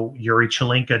 Yuri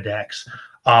Chelinka decks.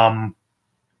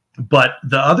 But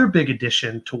the other big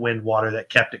addition to Windwater that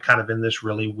kept it kind of in this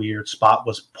really weird spot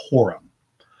was Porum.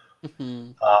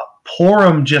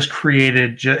 Porum just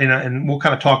created, and we'll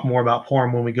kind of talk more about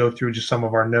Porum when we go through just some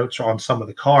of our notes on some of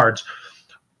the cards.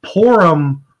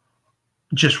 Porum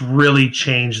just really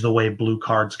changed the way blue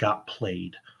cards got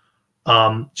played.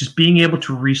 Just being able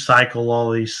to recycle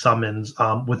all these summons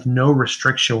with no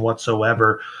restriction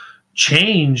whatsoever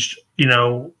changed,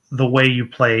 the way you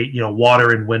play,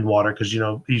 Water and Windwater, because,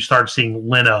 you started seeing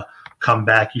Lina come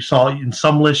back. You saw in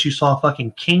some lists, you saw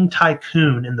fucking King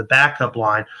Tycoon in the backup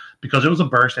line because it was a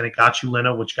burst and it got you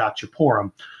Lina, which got you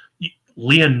Porum.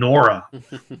 Leonora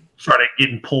started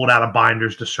getting pulled out of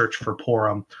binders to search for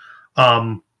Porum.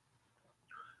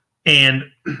 And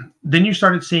then you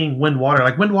started seeing Windwater.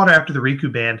 Like Windwater after the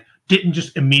Riku ban didn't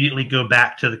just immediately go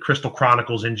back to the Crystal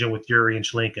Chronicles engine with Yuri and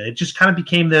Chelinka. It just kind of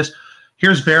became this,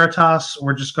 here's Veritas,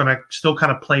 we're just going to still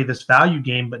kind of play this value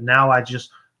game, but now I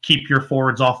just keep your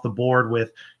forwards off the board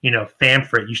with,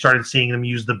 Famfrit. You started seeing them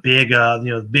use the big,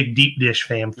 big deep dish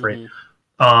Famfrit.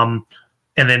 And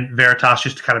then Veritas,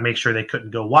 just to kind of make sure they couldn't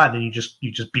go wide. Then you just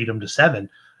beat them to 7.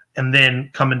 And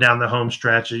then coming down the home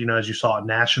stretch, as you saw at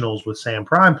Nationals with Sam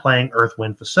Prime playing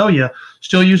Earthwind Fusoya,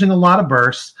 still using a lot of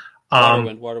bursts.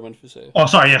 Waterwind Fusoya. Oh,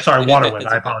 sorry. Waterwind.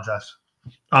 I apologize.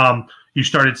 You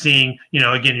started seeing,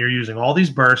 again, you're using all these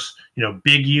bursts,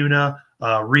 Big Yuna,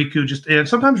 Riku, and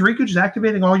sometimes Riku just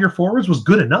activating all your forwards was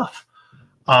good enough.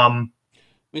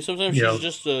 Sometimes she's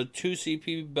just a 2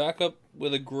 CP backup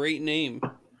with a great name.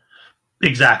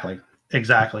 Exactly.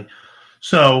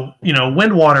 So,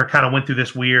 Windwater kind of went through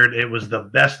this weird, it was the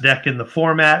best deck in the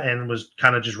format and was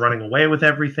kind of just running away with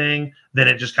everything. Then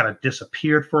it just kind of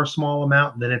disappeared for a small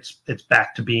amount. And then it's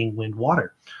back to being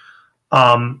Windwater.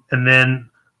 And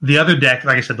then the other deck,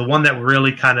 like I said, the one that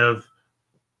really kind of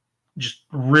just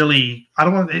really,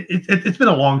 it's been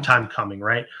a long time coming,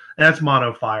 right? And that's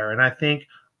Mono Fire. And I think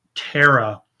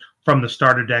Terra from the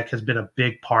starter deck has been a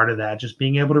big part of that, just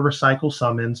being able to recycle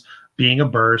summons, being a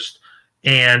burst.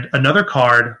 And another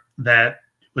card that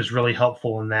was really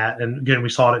helpful in that, and again, we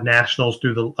saw it at Nationals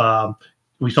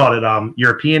we saw it at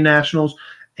European Nationals,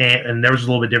 and there was a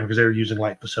little bit different because they were using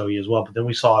Light Fusoya as well. But then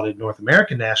we saw it at North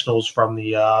American Nationals from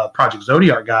the Project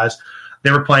Zodiac guys.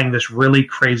 They were playing this really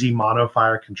crazy Mono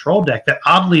Fire control deck that,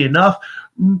 oddly enough,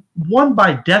 won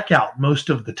by deck out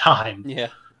most of the time. Yeah,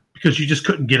 because you just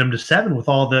couldn't get them to 7 with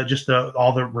all the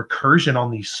recursion on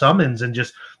these summons, and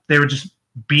they were just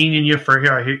beaning you for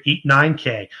here, eat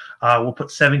 9K. We'll put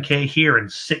 7K here and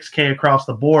 6K across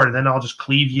the board, and then I'll just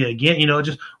cleave you again.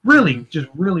 Just really,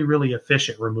 really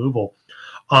efficient removal.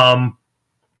 That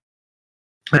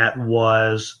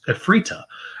was Efreeta,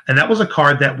 and that was a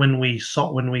card that when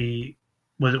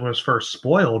it was first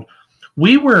spoiled,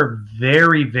 we were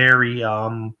very, very.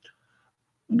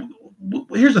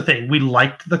 Here's the thing: we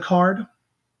liked the card,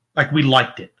 we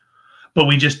liked it. But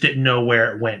we just didn't know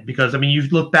where it went because, you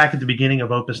look back at the beginning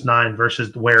of Opus 9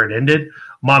 versus where it ended.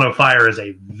 Mono Fire is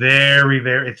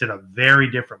it's in a very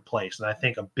different place. And I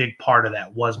think a big part of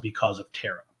that was because of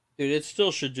Terra. Dude, it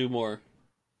still should do more.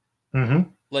 Mm-hmm.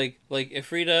 Like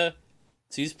Ifrita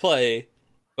sees play,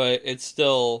 but it's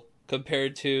still,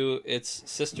 compared to its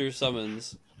sister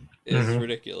summons, is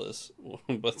ridiculous.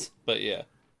 but yeah.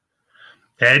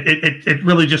 It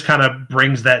really just kind of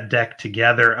brings that deck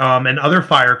together. And other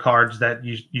fire cards that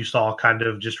you saw kind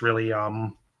of just really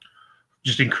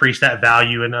just increase that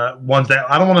value, and ones that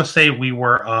I don't want to say we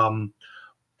were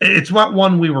it's not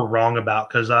one we were wrong about,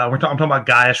 because I'm talking about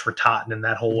Gaius Ratatan and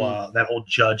that whole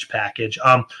judge package.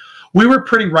 We were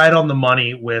pretty right on the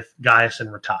money with Gaius and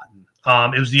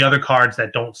Ratatan. It was the other cards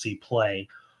that don't see play,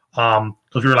 because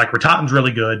we were like, Ratatan's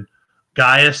really good.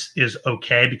 Gaius is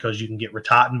okay because you can get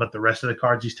Ratatan, but the rest of the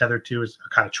cards he's tethered to are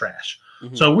kind of trash.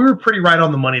 Mm-hmm. So we were pretty right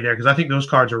on the money there, because I think those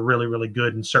cards are really, really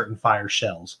good in certain fire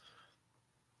shells.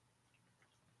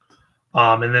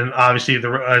 And then obviously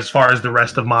as far as the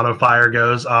rest of mono fire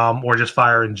goes, or just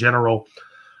fire in general,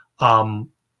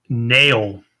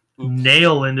 Nail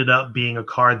ended up being a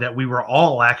card that we were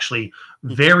all actually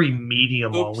very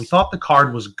medium on. We thought the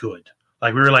card was good.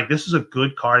 Like, we were like, this is a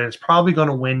good card and it's probably going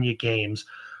to win you games.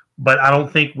 But I don't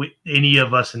think any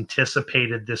of us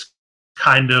anticipated this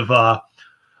kind of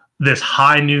this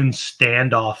high noon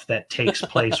standoff that takes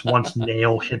place once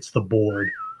Nail hits the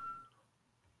board.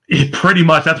 It pretty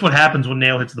much, that's what happens when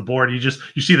Nail hits the board. You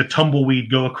see the tumbleweed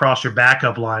go across your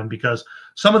backup line, because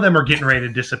some of them are getting ready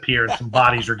to disappear and some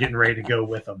bodies are getting ready to go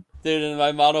with them. Dude, in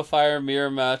my Monofire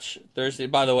mirror match Thursday,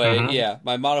 by the way,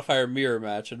 my Monofire mirror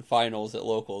match in finals at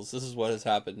locals, this is what has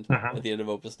happened at the end of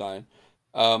Opus 9.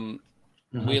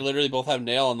 We literally both have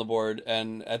Nail on the board,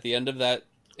 and at the end of that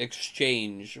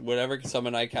exchange, whatever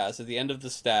summon I cast, at the end of the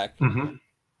stack,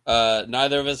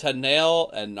 neither of us had Nail,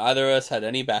 and neither of us had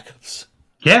any backups.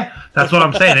 Yeah, that's what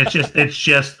I'm saying. It's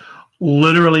just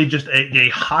literally just a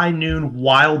high noon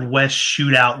Wild West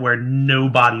shootout where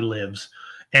nobody lives,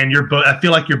 and you're both. I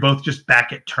feel like you're both just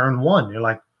back at turn one. You're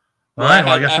like, all right,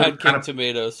 I had King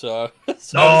Tomato, so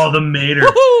the Mater.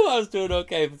 I was doing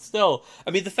okay, but still, I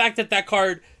mean, the fact that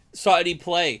card saw any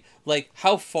play, like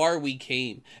how far we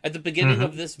came at the beginning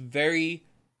of this very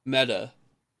meta,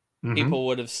 people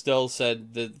would have still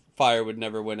said that Fire would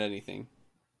never win anything.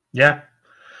 Yeah.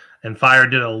 And Fire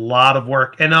did a lot of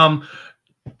work. And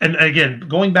again,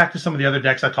 going back to some of the other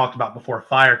decks I talked about before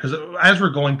Fire, because as we're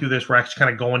going through this, we're actually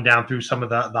kind of going down through some of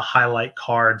the highlight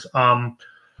cards.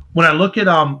 When I look at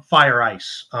Fire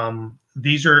Ice,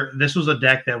 this was a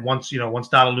deck that once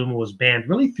Dataluma was banned,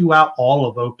 really throughout all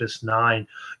of Opus 9,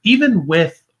 even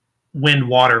with Wind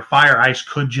Water, Fire Ice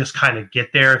could just kind of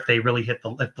get there if they really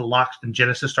if the Locks and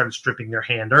Genesis started stripping their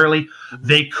hand early,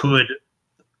 they could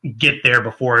get there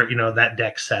before that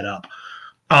deck set up.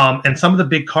 And some of the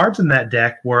big cards in that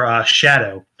deck were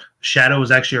Shadow. Shadow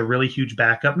was actually a really huge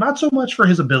backup, not so much for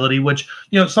his ability, which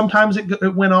sometimes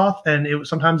it went off and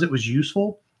sometimes it was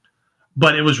useful,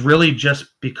 but it was really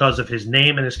just because of his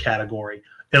name and his category.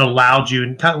 It allowed you,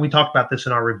 and we talked about this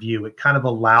in our review, it kind of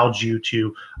allowed you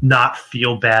to not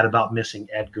feel bad about missing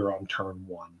Edgar on turn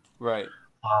one. Right.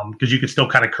 Because you could still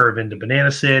kind of curve into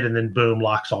Banana Sid and then boom,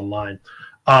 Locks online.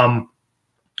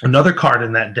 Another card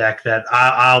in that deck that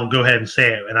I'll go ahead and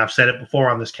say it, and I've said it before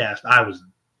on this cast, I was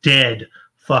dead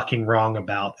fucking wrong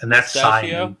about, and that's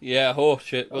Cyan. Yeah, oh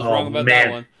shit, I was wrong about that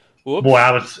one. Whoops. Boy,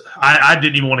 I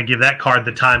didn't even want to give that card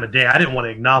the time of day. I didn't want to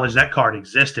acknowledge that card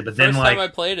existed, but then time I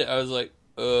played it, I was like,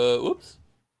 whoops.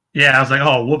 Yeah, I was like,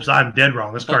 oh, whoops, I'm dead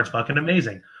wrong. This card's fucking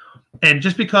amazing. And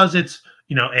just because it's,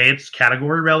 it's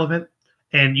category relevant,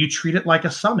 and you treat it like a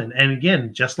summon, and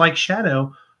again, just like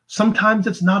Shadow, sometimes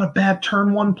it's not a bad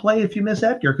turn one play if you miss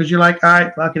Edgar, because you're like, all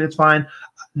right, fuck it, it's fine.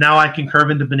 Now I can curve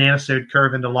into Banana Sid,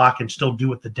 curve into Lock, and still do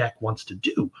what the deck wants to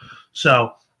do.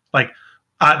 So,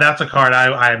 that's a card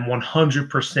I am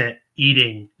 100%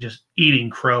 eating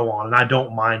crow on, and I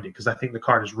don't mind it, because I think the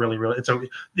card is really, really.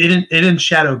 It and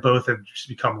Shadow both have just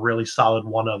become really solid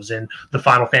one-ofs in the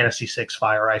Final Fantasy VI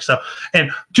Fire Ice. So, I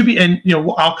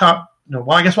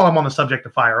guess while I'm on the subject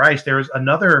of Fire Ice, there is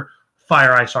another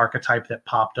Fire Ice archetype that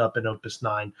popped up in Opus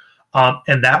 9,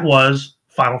 and that was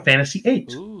Final Fantasy VIII.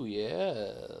 Ooh,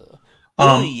 yeah.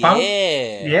 Well,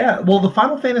 the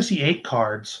Final Fantasy VIII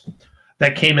cards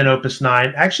that came in Opus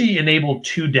 9 actually enabled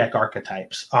two deck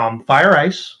archetypes, Fire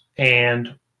Ice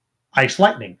and Ice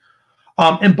Lightning.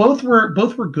 And both were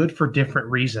good for different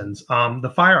reasons.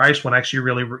 The Fire Ice one actually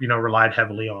really relied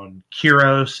heavily on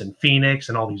Kyros and Phoenix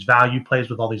and all these value plays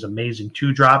with all these amazing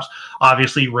 2-drops.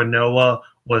 Obviously, Rinoa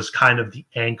was kind of the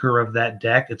anchor of that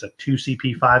deck. It's a 2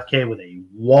 CP 5K with a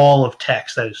wall of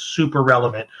text that is super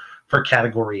relevant for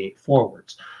Category 8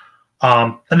 forwards.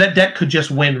 And that deck could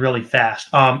just win really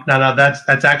fast. Now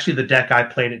that's actually the deck I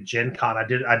played at Gen Con.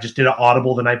 I just did an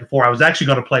audible the night before. I was actually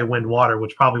going to play Wind Water,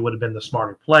 which probably would have been the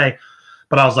smarter play.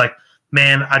 But I was like,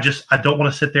 man, I don't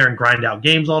want to sit there and grind out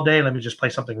games all day. Let me just play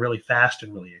something really fast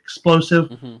and really explosive.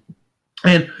 Mm-hmm.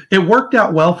 And it worked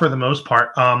out well for the most part.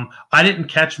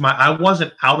 I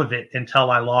wasn't out of it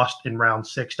until I lost in round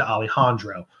 6 to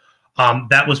Alejandro.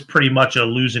 That was pretty much a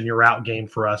losing your out game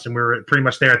for us. And we were pretty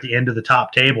much there at the end of the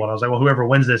top table. And I was like, well, whoever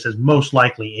wins this is most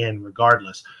likely in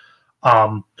regardless.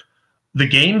 The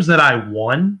games that I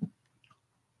won,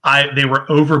 they were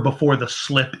over before the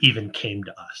slip even came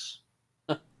to us.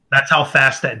 That's how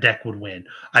fast that deck would win.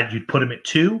 You'd put them at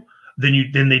 2,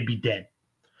 then they'd be dead.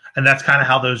 And that's kind of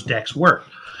how those decks work.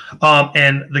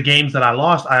 And the games that I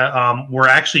lost, were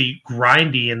actually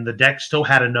grindy, and the deck still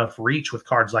had enough reach with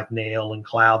cards like Nail and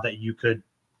Cloud that you could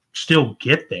still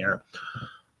get there.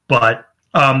 But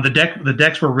the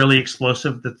decks were really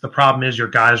explosive. The problem is your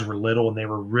guys were little and they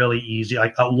were really easy.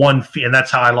 Like and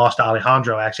that's how I lost to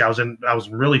Alejandro. Actually, I was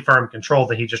in really firm control.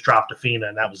 That he just dropped a Fina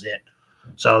and that was it.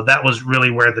 So that was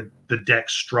really where the deck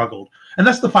struggled, and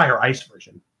that's the Fire Ice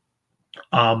version.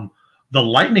 The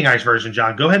Lightning Ice version,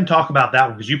 John, go ahead and talk about that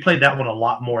one because you played that one a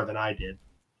lot more than I did.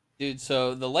 Dude,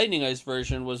 so the Lightning Ice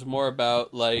version was more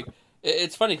about, like,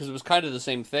 it's funny because it was kind of the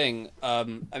same thing.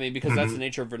 Because that's the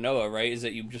nature of Rinoa, right? Is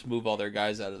that you just move all their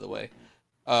guys out of the way.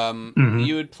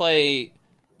 You would play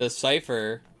the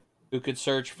Cypher who could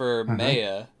search for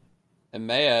Maya, and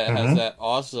Maya has that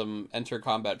awesome enter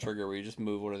combat trigger where you just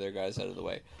move one of their guys out of the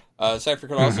way. Cypher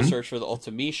could also search for the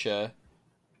Ultimecia.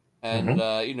 And,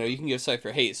 you can give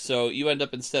Cypher haste. So you end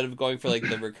up, instead of going for, like,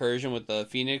 the recursion with the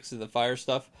Phoenix and the fire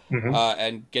stuff,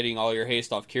 and getting all your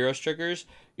haste off Kyros triggers,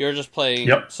 you're just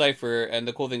playing Cypher, and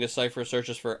the cool thing is Cypher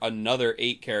searches for another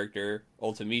 8-character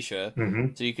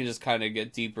Ultimecia, so you can just kind of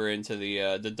get deeper into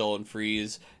the Dull and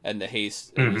Freeze and the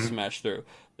haste and you smash through.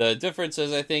 The difference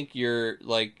is, I think, you're,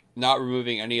 like, not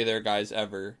removing any of their guys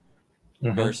ever,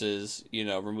 versus,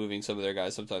 removing some of their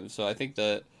guys sometimes. So I think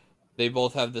that they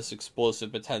both have this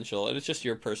explosive potential, and it's just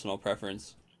your personal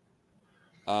preference.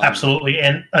 Absolutely.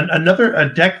 And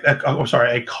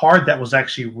a card that was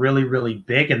actually really, really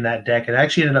big in that deck. It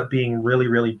actually ended up being really,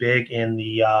 really big in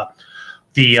the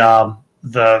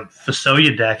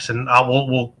Fusoya decks, and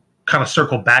we'll kind of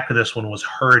circle back to this one. Was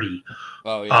Herdy.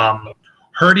 Oh yeah.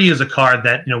 Herdy is a card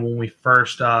that when we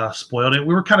first spoiled it,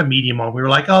 we were kind of medium on. We were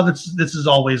like, oh, this is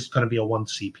always going to be a 1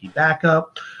 CP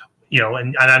backup.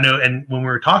 And I know, and when we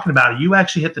were talking about it, you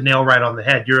actually hit the nail right on the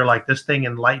head. You're like, this thing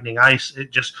in Lightning Ice,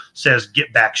 it just says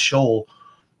get back Shoal.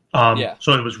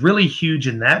 So it was really huge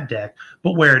in that deck.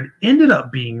 But where it ended up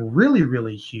being really,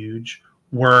 really huge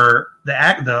were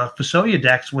the Fusoya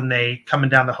decks when they coming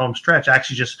down the home stretch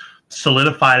actually just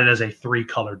solidified it as a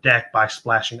 3-color deck by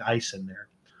splashing ice in there.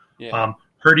 Yeah.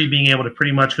 Herdy being able to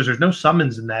pretty much, because there's no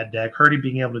summons in that deck, Herdy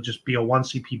being able to just be a 1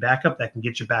 CP backup that can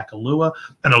get you back Alua,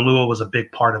 and Alua was a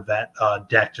big part of that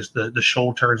deck. Just the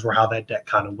Shoal turns were how that deck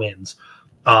kind of wins.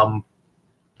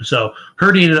 So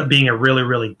Herdy ended up being a really,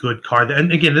 really good card.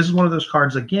 And again, this is one of those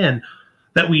cards, again,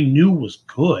 that we knew was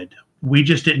good. We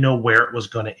just didn't know where it was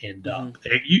going to end up.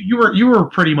 You were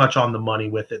pretty much on the money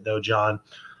with it, though, John.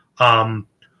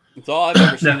 It's all I've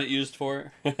ever seen it used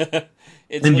for.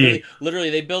 It's literally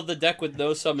they build the deck with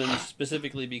no summons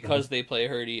specifically because they play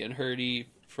Herdy, and Herdy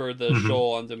for the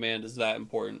Shoal on demand is that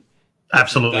important.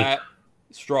 Absolutely. It's that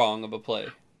strong of a play.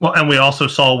 Well, and we also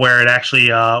saw where it actually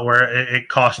it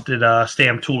costed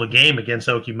Stam Tool a game against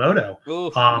Okimoto.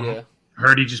 Oof, yeah.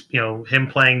 Herdy just him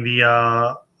playing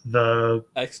the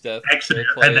X-Death.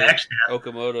 And the X-Death.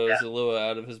 Okamoto Zalua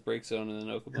out of his break zone, and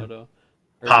then Okamoto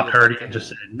popped Herdy and just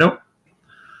said nope.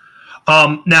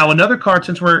 Now another card,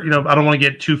 since we're I don't want to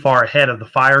get too far ahead of the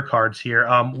fire cards here.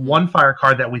 One fire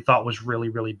card that we thought was really,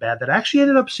 really bad that actually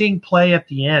ended up seeing play at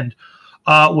the end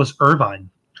was Irvine.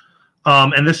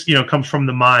 And this comes from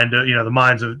the minds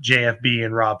of JFB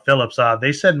and Rob Phillips.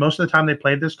 They said most of the time they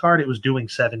played this card, it was doing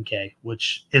 7K,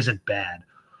 which isn't bad.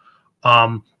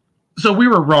 So we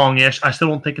were wrong-ish. I still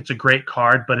don't think it's a great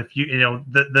card, but if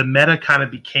the meta kind of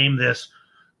became this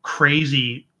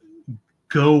crazy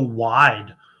go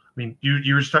wide. I mean,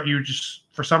 you were just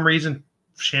for some reason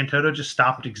Shantoto just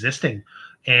stopped existing,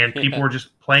 and people were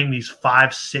just playing these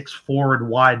 5-6 forward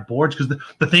wide boards because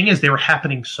the thing is they were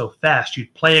happening so fast.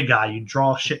 You'd play a guy, you'd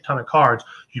draw a shit ton of cards.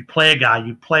 You'd play a guy,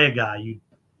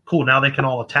 cool. Now they can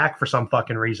all attack for some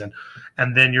fucking reason,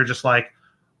 and then you're just like,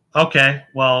 okay,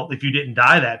 well, if you didn't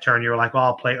die that turn, you were like, well,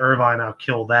 I'll play Irvine, I'll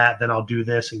kill that, then I'll do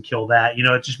this and kill that.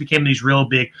 It just became these real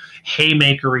big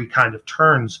haymakery kind of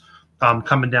turns.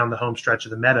 Coming down the home stretch of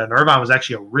the meta. And Irvine was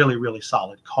actually a really, really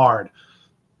solid card.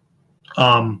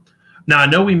 Now I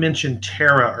know we mentioned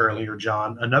Terra earlier,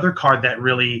 John. Another card that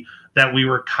we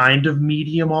were kind of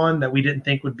medium on, that we didn't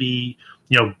think would be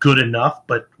good enough,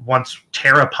 but once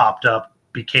Terra popped up,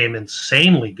 became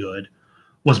insanely good,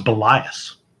 was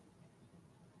Belias.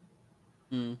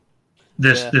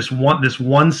 This one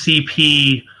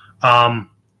CP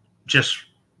just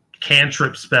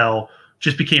cantrip spell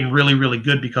just became really, really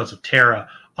good because of Terra.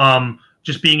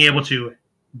 Just being able to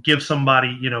give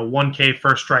somebody 1K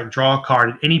first strike, draw a card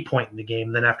at any point in the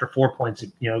game, then after 4 points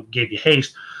it gave you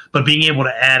haste, but being able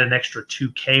to add an extra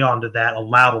 2K onto that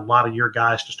allowed a lot of your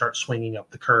guys to start swinging up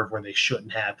the curve where they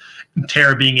shouldn't have. And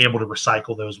Terra being able to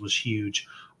recycle those was huge.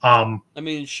 I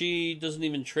mean, she doesn't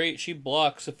even trade. She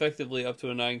blocks effectively up to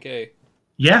a 9K.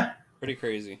 Yeah. Pretty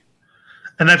crazy.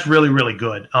 And that's really, really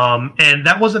good. And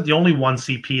that wasn't the only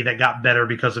 1CP that got better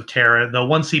because of Terra. The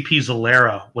 1CP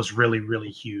Zalera was really, really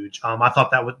huge. I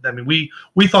thought that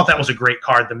we thought that was a great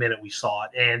card the minute we saw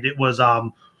it. And it was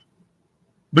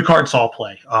the card saw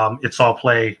play. It saw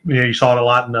play. You saw it a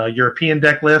lot in the European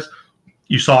deck list.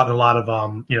 You saw it in a lot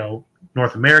of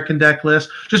North American deck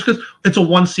lists. Just because it's a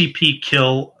 1CP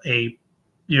kill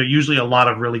usually a lot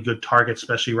of really good targets,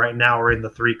 especially right now we're in the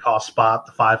 3-cost spot,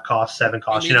 the 5-cost,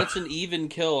 7-cost. It's an even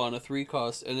kill on a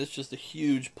 3-cost, and it's just a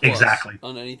huge plus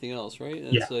on anything else, right?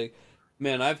 And it's like,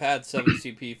 man, I've had 7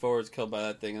 CP forwards killed by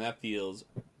that thing, and that feels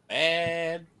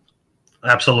bad.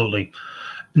 Absolutely.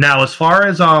 Now, as far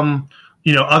as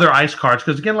other ice cards,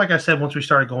 because again, like I said, once we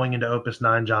started going into Opus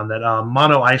 9, John, that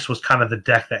Mono Ice was kind of the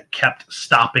deck that kept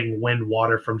stopping Wind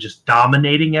Water from just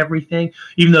dominating everything.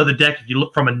 Even though the deck, if you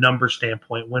look from a number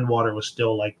standpoint, Wind Water was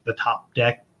still like the top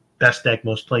deck, best deck,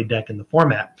 most played deck in the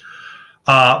format.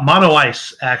 Mono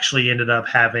Ice actually ended up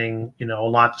having a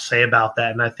lot to say about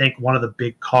that, and I think one of the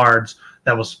big cards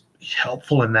that was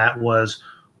helpful in that was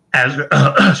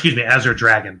Azure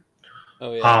Dragon.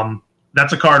 Oh yeah.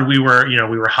 That's a card we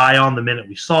were high on the minute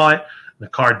we saw it. The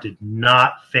card did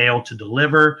not fail to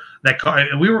deliver. That card,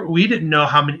 we didn't know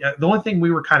how many. The only thing we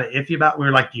were kind of iffy about, we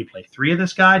were like, do you play 3 of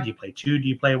this guy? Do you play 2? Do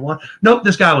you play 1? Nope,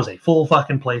 this guy was a full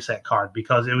fucking playset card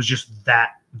because it was just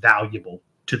that valuable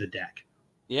to the deck.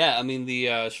 Yeah, I mean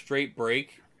the straight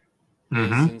break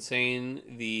is insane.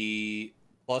 The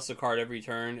plus a card every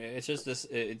turn. It's just this.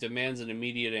 It demands an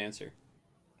immediate answer.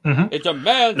 It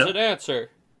demands an answer.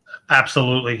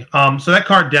 Absolutely. So that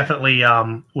card definitely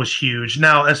was huge.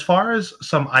 Now, as far as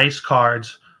some ice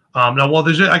cards,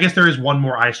 I guess there is one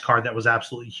more ice card that was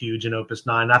absolutely huge in Opus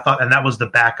 9. And that was the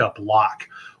backup Lock,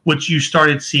 which you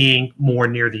started seeing more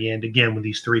near the end again with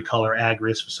these 3-color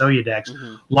Agrias Fusoya decks.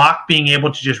 Lock being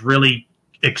able to just really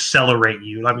accelerate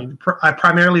you. I mean,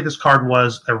 primarily this card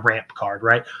was a ramp card,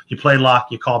 right? You play Lock,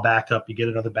 you call backup, you get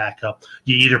another backup.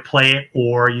 You either play it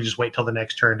or you just wait till the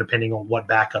next turn, depending on what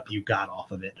backup you got off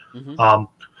of it.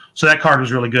 So that card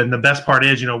was really good. And the best part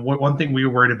is, one thing we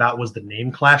were worried about was the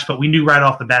name clash, but we knew right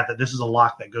off the bat that this is a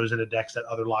Lock that goes into decks that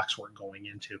other Locks weren't going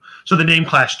into. So the name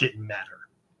clash didn't matter.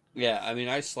 Yeah, I mean,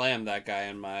 I slammed that guy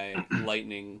in my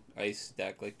Lightning Ice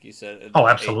deck, like you said. Oh,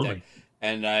 absolutely.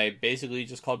 And I basically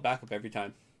just called backup every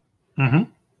time. Yeah.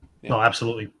 No,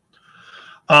 absolutely.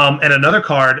 And another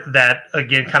card that,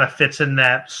 again, kind of fits in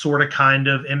that sort of kind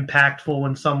of impactful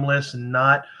in some lists and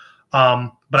not,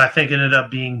 but I think ended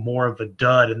up being more of a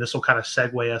dud. And this will kind of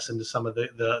segue us into some of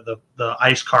the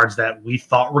ice cards that we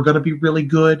thought were going to be really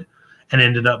good and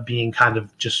ended up being kind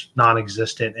of just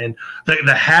non-existent. And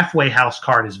the halfway house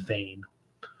card is Vayne.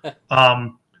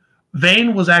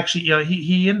 Vayne was actually,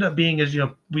 he ended up being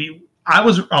I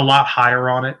was a lot higher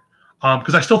on it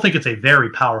because I still think it's a very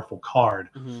powerful card.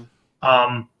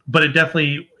 But it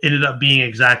definitely ended up being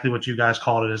exactly what you guys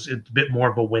called it. It's a bit more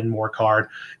of a win more card.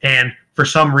 And for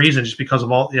some reason, just because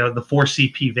of all, the 4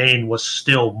 CP Vayne was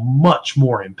still much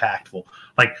more impactful.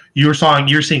 Like you're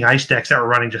seeing ice decks that were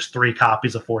running just 3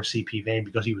 copies of 4 CP Vayne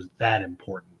because he was that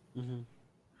important.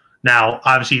 Now,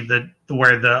 obviously,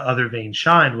 where the other Vayne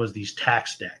shined was these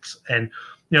tax decks. And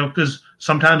because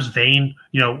sometimes Vayne,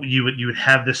 you would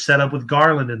have this setup with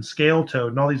Garland and Scale Toad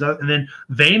and all these other, and then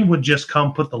Vayne would just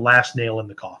come put the last nail in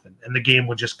the coffin, and the game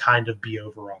would just kind of be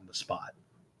over on the spot.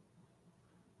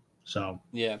 So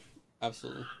yeah,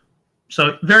 absolutely.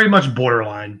 So very much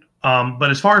borderline.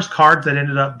 But as far as cards that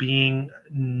ended up being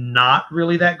not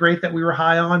really that great that we were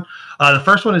high on, the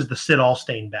first one is the Sid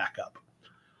Allstain backup.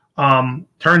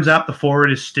 Turns out the forward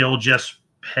is still just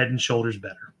head and shoulders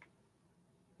better.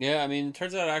 Yeah, I mean, it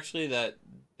turns out actually that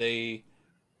they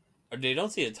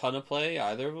don't see a ton of play,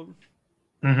 either of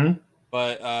them.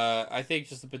 But I think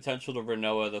just the potential to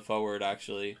Renoa the forward,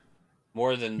 actually,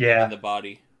 more than the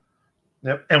body.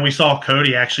 Yep, and we saw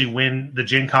Cody actually win the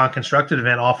Gen Con constructed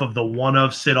event off of the one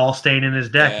of Sid Allstain in his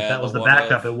deck. If that was the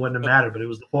backup, it wouldn't have mattered, but it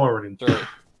was the forwarding. Right.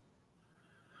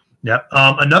 Yep.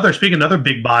 Another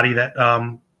big body that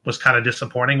was kind of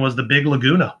disappointing was the big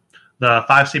Laguna, the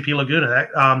 5CP Laguna.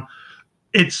 That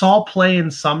it saw play in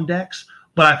some decks,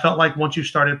 but I felt like once you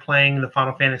started playing the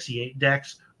Final Fantasy VIII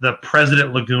decks, the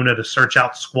President Laguna to search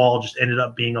out Squall just ended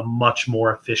up being a much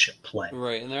more efficient play.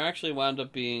 Right, and there actually wound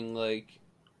up being like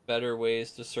better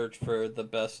ways to search for the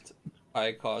best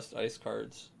high cost ice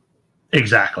cards.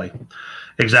 Exactly.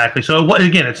 So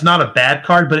again, it's not a bad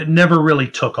card, but it never really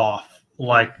took off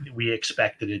like we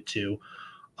expected it to.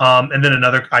 And then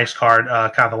another ice card,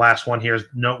 kind of the last one here is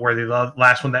noteworthy. The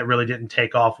last one that really didn't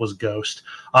take off was Ghost.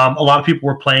 A lot of people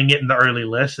were playing it in the early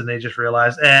list, and they just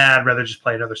realized, I'd rather just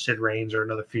play another Sid Reigns or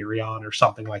another Furion or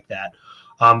something like that.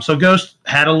 So Ghost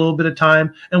had a little bit of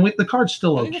time, and the card's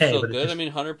still okay. It's still good. I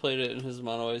mean, Hunter played it in his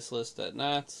mono ice list at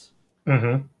Nats.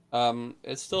 Mm-hmm.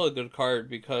 It's still a good card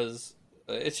because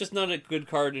it's just not a good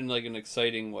card in like an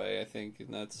exciting way, I think,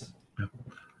 and that's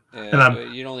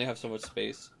you'd only have so much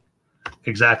space.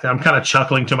 Exactly. I'm kind of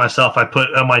chuckling to myself. I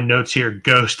put on my notes here,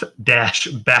 Ghost dash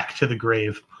back to the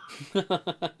grave.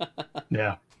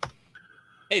 Yeah.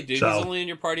 Hey, dude, he's only in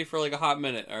your party for like a hot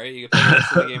minute, all right? You can play the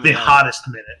rest of the game. The hottest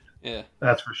minute. Yeah.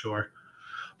 That's for sure.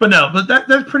 But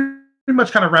that pretty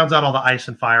much kind of rounds out all the ice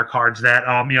and fire cards that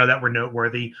that were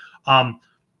noteworthy. The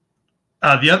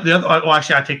other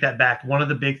actually I take that back. One of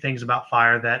the big things about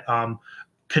fire that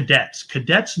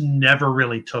Cadets never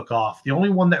really took off. The only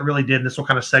one that really did, and this will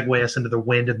kind of segue us into the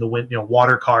wind and the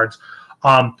water cards,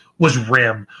 was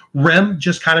Rim. Rim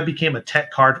just kind of became a tech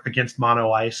card against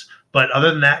mono ice, but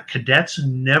other than that, Cadets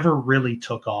never really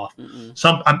took off. Mm-mm.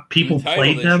 Some people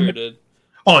played them. Sure did.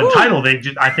 Oh, in Title they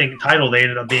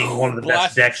ended up being one of the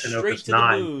best decks in Opus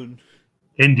 9.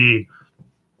 Indeed.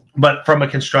 But from a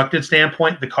constructed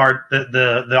standpoint, the card,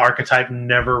 the archetype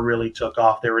never really took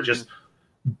off. There were just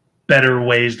better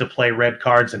ways to play red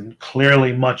cards and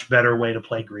clearly much better way to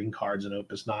play green cards in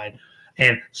Opus 9.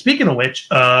 And speaking of which,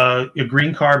 a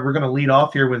green card, we're going to lead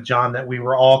off here with John that we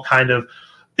were all kind of,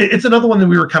 it's another one that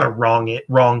we were kind of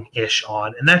wrong-ish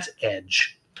on, and that's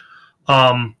Edge.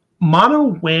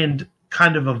 Mono Wind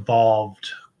kind of evolved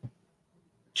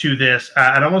to this.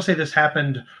 I don't want to say this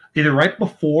happened either right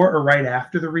before or right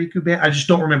after the Riku ban. I just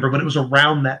don't remember, but it was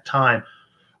around that time.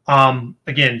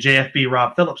 Again, JFB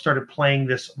Rob Phillips started playing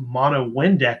this mono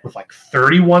wind deck with like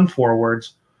 31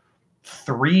 forwards,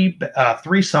 three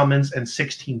summons, and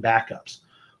 16 backups.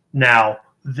 Now,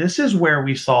 this is where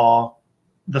we saw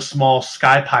the small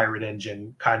Sky Pirate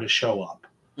engine kind of show up,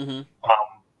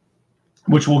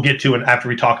 which we'll get to after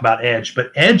we talk about Edge.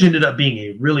 But Edge ended up being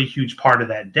a really huge part of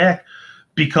that deck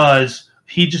because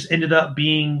he just ended up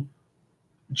being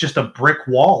just a brick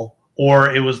wall,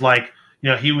 or it was like,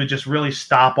 he would just really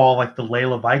stop all like the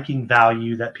Layla Viking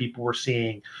value that people were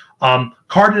seeing.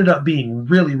 Card ended up being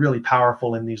really, really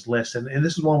powerful in these lists. And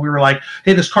this is when we were like,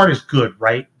 hey, this card is good,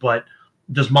 right? But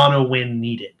does Mono Win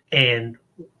need it? And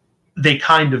they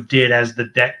kind of did as the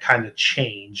deck kind of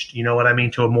changed, you know what I mean,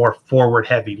 to a more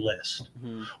forward-heavy list,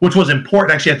 which was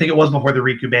important. Actually, I think it was before the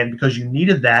Riku ban because you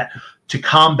needed that to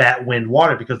combat wind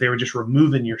water because they were just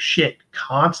removing your shit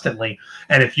constantly.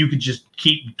 And if you could just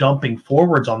keep dumping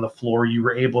forwards on the floor, you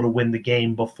were able to win the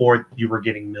game before you were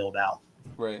getting milled out.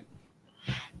 Right.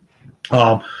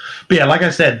 But yeah, like I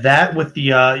said, that with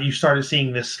the you started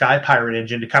seeing this Sky Pirate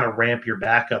engine to kind of ramp your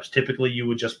backups. Typically, you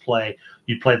would just play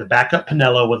the backup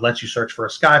Pinello would let you search for a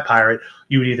Sky Pirate.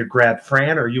 You would either grab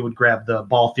Fran or you would grab the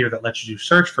Balthier that lets you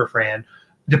search for Fran,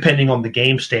 depending on the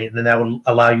game state, and then that would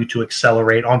allow you to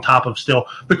accelerate on top of still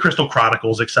the Crystal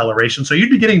Chronicles acceleration. So you'd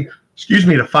be getting,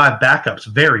 to 5 backups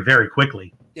very, very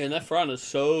quickly. Yeah, and that Fran is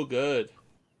so good.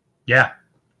 Yeah.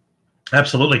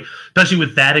 Absolutely, especially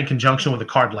with that in conjunction with a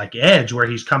card like Edge, where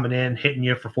he's coming in, hitting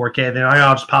you for 4K. Then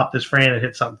I'll just pop this Fran and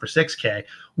hit something for 6K,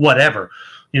 whatever.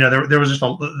 There was just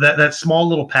that small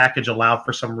little package allowed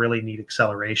for some really neat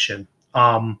acceleration.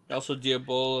 Also,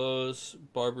 Diabolos,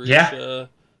 Barbarisha,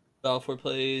 Balfour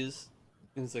plays,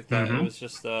 things like that. It was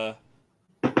just,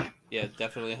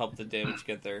 definitely helped the damage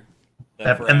get there.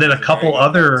 And then a couple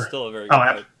other, still a very good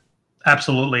card.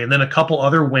 Absolutely. And then a couple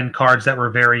other win cards that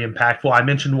were very impactful. I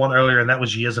mentioned one earlier, and that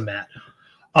was Yizamat.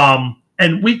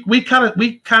 And we kind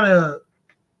of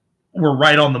were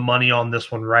right on the money on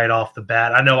this one right off the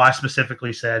bat. I know I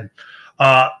specifically said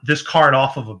this card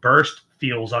off of a burst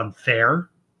feels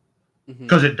unfair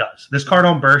because it does. This card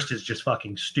on burst is just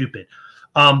fucking stupid.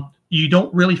 You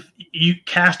don't really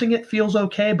casting it feels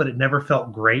okay, but it never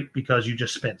felt great because you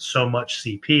just spent so much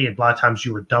CP, and a lot of times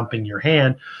you were dumping your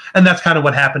hand, and that's kind of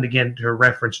what happened again to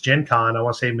reference Gen Con. I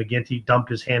want to say McGinty dumped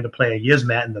his hand to play a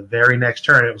Yizmat, and the very next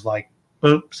turn it was like,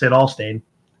 boop, Sid Allstain,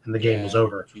 and the game was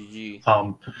over. GG.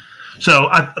 So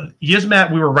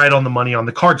Yizmat, we were right on the money on.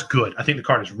 The card's good. I think the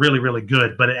card is really, really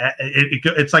good, but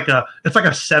it's like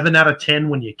a 7 out of 10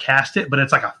 when you cast it, but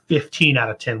it's like a 15 out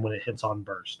of 10 when it hits on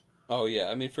burst. Oh yeah,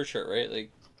 I mean for sure, right?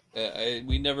 Like, I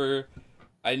never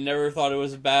thought it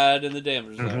was bad in the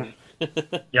damage zone.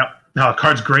 Yep, no, the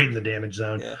card's great in the damage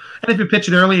zone. Yeah. And if you pitch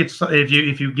it early, it's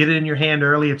if you get it in your hand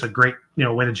early, it's a great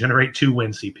way to generate 2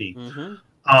 win CP.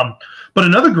 But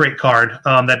another great card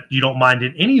that you don't mind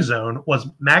in any zone was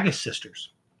Magus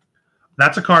Sisters.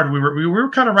 That's a card we were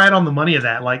kind of right on the money of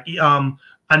that. Like,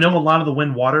 I know a lot of the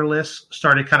Wind Water lists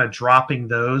started kind of dropping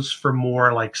those for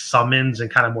more like summons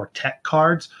and kind of more tech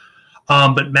cards.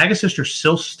 But Magus Sisters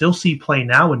still see play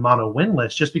now in mono win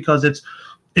lists just because it's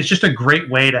just a great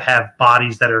way to have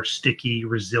bodies that are sticky,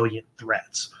 resilient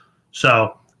threats.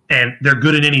 So. And they're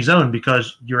good in any zone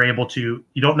because you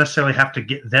don't necessarily have to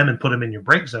get them and put them in your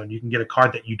break zone. You can get a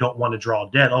card that you don't want to draw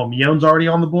dead. Oh, Mion's already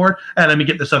on the board. And let me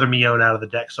get this other Mion out of the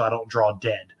deck so I don't draw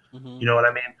dead. You know what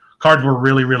I mean? Cards were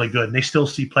really, really good. And they still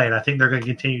see play. And I think they're going to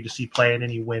continue to see play in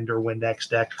any Wind or Wind X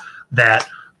deck that,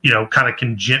 kind of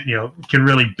can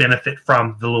really benefit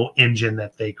from the little engine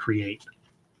that they create.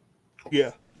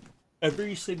 Yeah.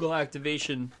 Every single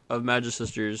activation of Magus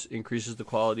Sisters increases the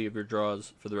quality of your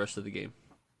draws for the rest of the game.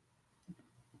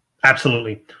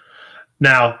 Absolutely.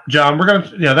 Now, John, we're going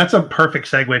to, that's a perfect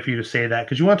segue for you to say that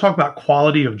because you want to talk about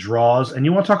quality of draws and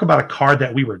you want to talk about a card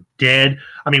that we were dead.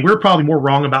 I mean, we're probably more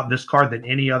wrong about this card than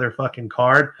any other fucking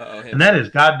card. And that is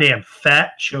goddamn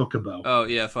Fat Chocobo. Oh,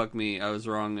 yeah. Fuck me. I was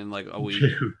wrong in like a week.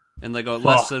 Dude, in like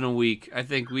less than a week. I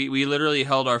think we literally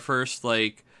held our first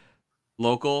like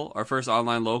our first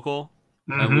online local.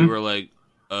 And we were like,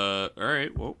 all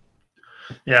right, well.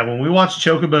 Yeah, when we watched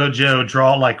Chocobo Joe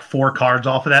draw like 4 cards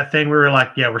off of that thing, we were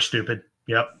like, yeah, we're stupid.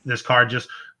 Yep, this card just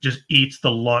eats the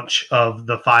lunch of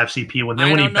the 5 CP. When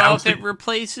I don't know if it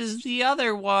replaces the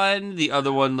other one. The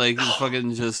other one, like, is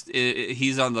fucking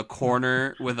he's on the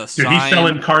corner with a sign. Dude, he's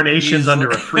selling carnations under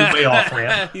a freeway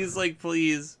off-ramp. He's like,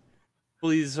 please,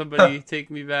 somebody take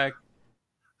me back.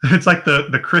 It's like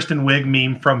the Kristen Wiig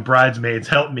meme from Bridesmaids.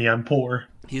 Help me, I'm poor.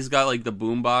 He's got, like, the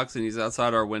boombox, and he's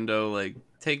outside our window, like,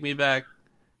 take me back.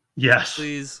 Yes.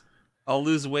 Please. I'll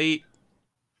lose weight.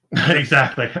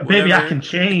 Exactly. Baby, I can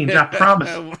change. I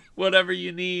promise. Whatever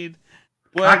you need.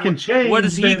 I can change. What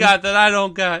does he got that I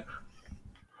don't got?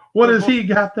 What does he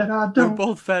got that I don't? We're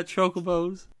both fat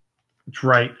chocobos. That's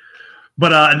right.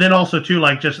 But and then also too,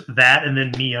 like just that, and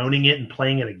then me owning it and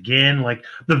playing it again, like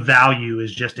the value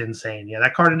is just insane. Yeah,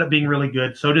 that card ended up being really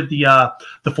good. So did the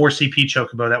 4 CP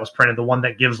Chocobo that was printed, the one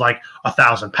that gives like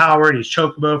 1,000 power and each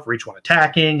Chocobo for each one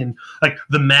attacking, and like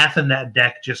the math in that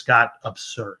deck just got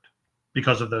absurd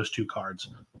because of those 2 cards.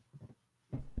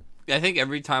 I think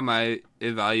every time I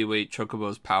evaluate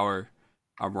Chocobo's power,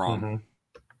 I'm wrong.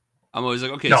 I'm always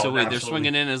like, okay, so wait, absolutely. They're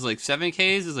swinging in as like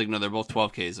 7Ks? It's like, no, they're both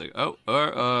 12Ks.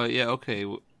 Like, yeah, okay.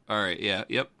 All right, yeah,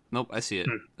 yep. Nope, I see it.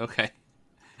 Okay.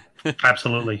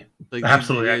 Absolutely. Like,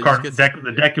 absolutely. That card,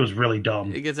 the deck was really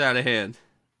dumb. It gets out of hand.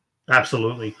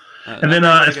 Absolutely. And then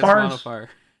as far as...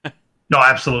 No,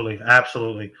 absolutely.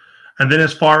 Absolutely. And then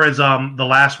as far as the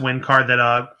last win card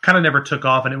that kind of never took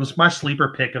off, and it was my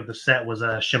sleeper pick of the set, was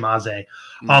Shimaze.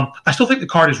 I still think the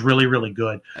card is really, really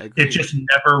good. It just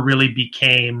never really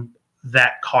became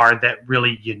that card that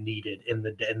really you needed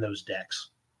in those decks.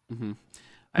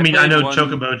 I mean, I know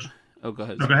Chocobo... Oh, go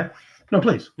ahead. No, go ahead. No,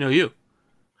 please. No, you.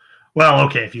 Well,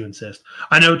 okay, if you insist.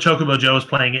 I know Chocobo Joe is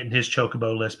playing it in his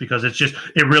Chocobo list because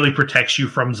it really protects you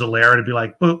from Zalera to be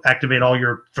like, boop, activate all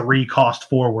your 3 cost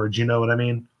forwards. You know what I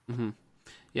mean?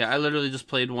 Yeah, I literally just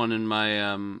played one in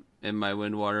my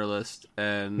Wind Water list,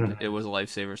 and it was a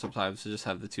lifesaver sometimes to just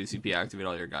have the 2 CP activate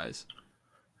all your guys.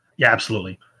 Yeah,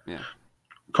 absolutely. Yeah.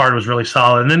 Card was really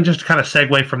solid. And then just to kind of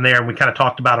segue from there, and we kind of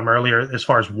talked about them earlier as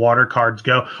far as water cards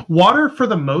go. Water, for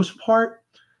the most part,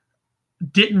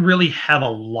 didn't really have a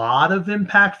lot of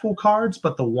impactful cards,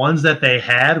 but the ones that they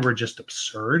had were just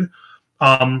absurd.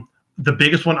 The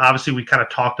biggest one, obviously, we kind of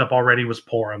talked up already, was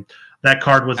Porum. That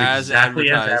card was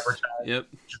exactly as advertised. Yep.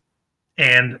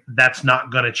 And that's not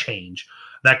going to change.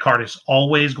 That card is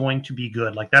always going to be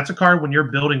good. Like, that's a card when you're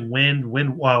building wind,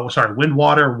 water,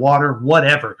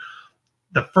 whatever.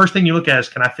 The first thing you look at is,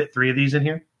 can I fit 3 of these in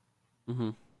here?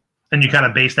 And you kind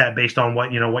of base that based on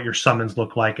what your summons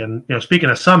look like. And, speaking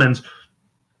of summons,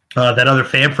 That other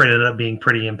Famfrit ended up being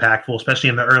pretty impactful, especially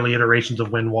in the early iterations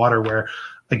of Wind Water, where,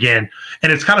 again,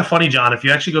 and it's kind of funny, John, if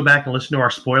you actually go back and listen to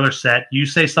our spoiler set, you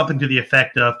say something to the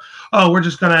effect of, "Oh, we're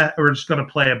just gonna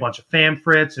play a bunch of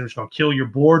Famfrits and we're just gonna kill your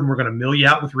board and we're gonna mill you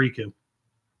out with Riku."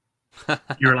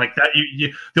 You're like that.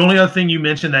 The only other thing you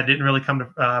mentioned that didn't really come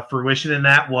to fruition in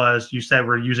that was you said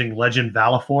we're using Legend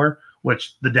Valifor,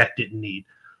 which the deck didn't need.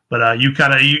 But you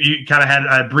kind of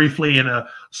had briefly in a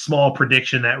small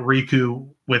prediction that Riku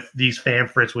with these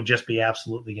Famfrits would just be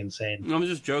absolutely insane. I'm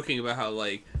just joking about how,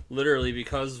 like, literally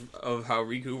because of how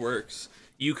Riku works,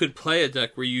 you could play a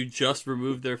deck where you just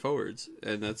remove their forwards,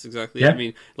 and that's exactly. I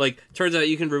mean, like, turns out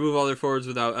you can remove all their forwards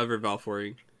without ever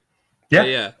Valforing.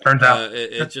 Yeah, turns out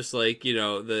it's just like, you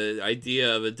know, the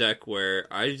idea of a deck where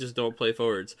I just don't play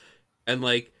forwards, and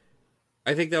like.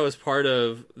 I think that was part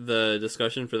of the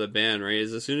discussion for the ban, right?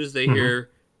 Is as soon as they hear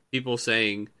people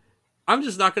saying, "I'm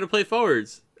just not going to play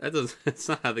forwards," that's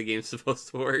not how the game's supposed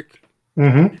to work.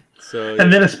 Mm-hmm. So,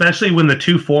 and then especially when the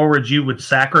two forwards you would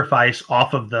sacrifice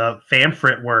off of the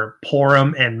Famfrit were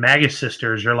Porum and Magus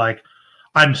Sisters, you're like,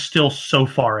 I'm still so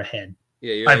far ahead.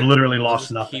 Yeah, I've literally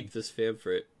lost nothing. Keep this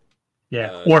Famfrit.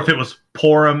 Yeah, or if it was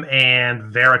Porum and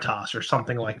Veritas or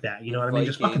something like that, you know what I mean?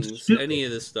 Just fucking stupid. Any of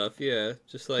this stuff, yeah,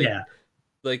 just like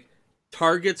like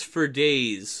targets for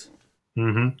days.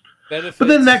 Mm-hmm. But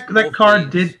then that card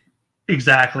did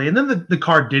exactly, and then the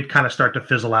card did kind of start to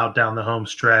fizzle out down the home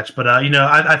stretch. But you know,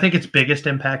 I think its biggest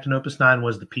impact in Opus 9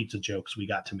 was the pizza jokes we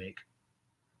got to make.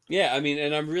 Yeah, I mean,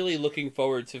 and I'm really looking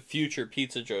forward to future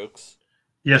pizza jokes.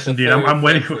 Yes, indeed. I'm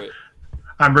waiting for it.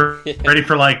 I'm ready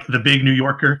for like the big New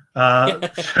Yorker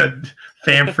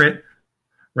Famfrit.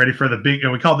 Ready for the big,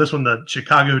 and we called this one the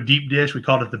Chicago deep dish. We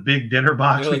called it the big dinner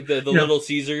box. Like the Little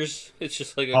Caesars. It's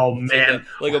just like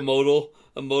like a modal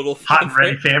hot and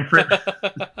ready Famfrit.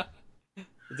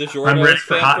 I'm ready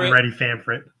for hot and ready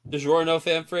Famfrit. DiGiorno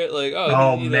Famfrit,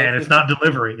 like man, it's not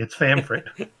delivery, it's Famfrit.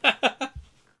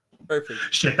 Perfect.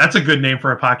 Shit, that's a good name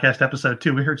for a podcast episode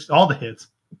too. We heard all the hits.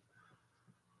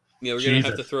 Yeah, we're gonna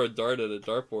have to throw a dart at a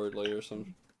dartboard later or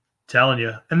something. Telling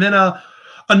you, and then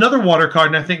another water card,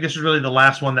 and I think this is really the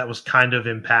last one that was kind of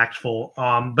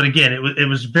impactful. But again, it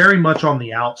was very much on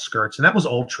the outskirts, and that was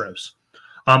Ultros.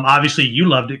 Obviously, you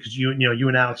loved it because you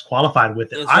and Alex qualified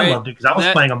with it. That's I right. loved it because I was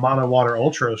playing a Mono Water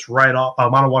Ultros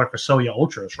Mono Water Fasolia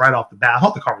Ultros right off the bat. I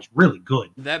thought the card was really good.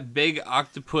 That big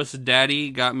octopus daddy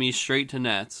got me straight to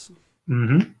nets.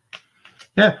 Mm-hmm.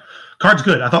 Yeah. Card's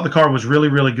good. I thought the card was really,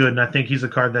 really good, and I think he's a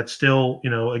card that's still, you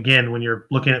know, again, when you're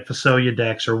looking at Fasolia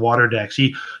decks or water decks,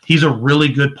 he's a really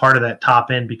good part of that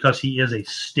top end because he is a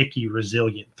sticky,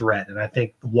 resilient threat, and I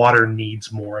think water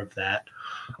needs more of that.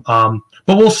 But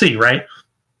we'll see, right?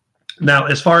 Now,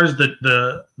 as far as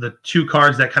the two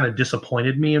cards that kind of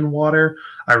disappointed me in water,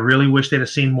 I really wish they'd have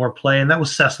seen more play, and that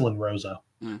was Cecil and Rosa.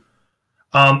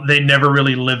 They never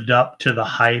really lived up to the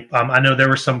hype. I know there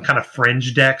were some kind of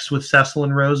fringe decks with Cecil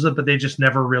and Rosa, but they just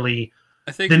never really.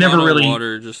 I think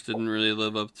Water just didn't really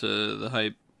live up to the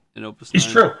hype in Opus 9.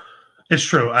 It's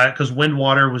true. Because Wind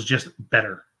Water was just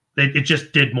better. It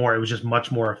just did more. It was just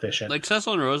much more efficient. Like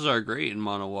Cecil and Rosa are great in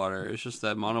Mono Water. It's just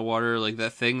that Mono Water, like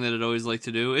that thing that it always liked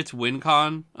to do. It's win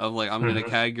con of like I'm gonna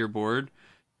CAG your board.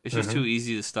 It's just too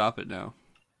easy to stop it now.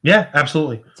 Yeah,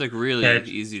 absolutely. It's like really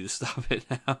easy to stop it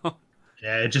now.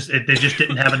 Yeah, they just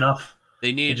didn't have enough.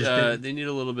 They need a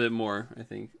little bit more, I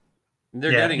think.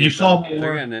 They're getting it.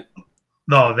 They're getting it.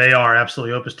 No, they are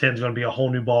absolutely. Opus 10 is going to be a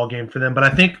whole new ball game for them. But I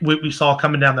think what we saw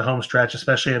coming down the home stretch,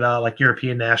 especially at like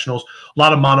European Nationals, a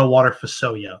lot of Mono Water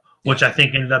Fasolia, which I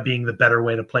think ended up being the better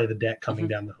way to play the deck coming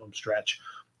down the home stretch.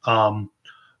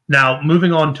 Now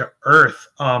moving on to Earth.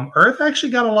 Earth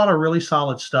actually got a lot of really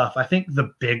solid stuff. I think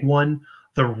the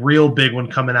real big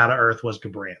one coming out of Earth was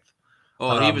Gabranth.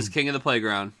 Oh, he was king of the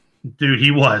playground. Dude, he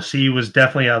was. He was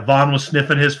definitely Vaughn was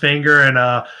sniffing his finger, and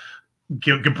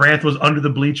Gabranth was under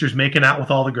the bleachers making out with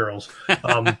all the girls.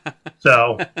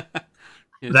 So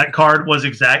that card was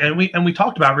exact, and we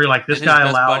talked about. We were like, this guy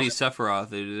allows buddy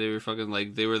Sephiroth. They were fucking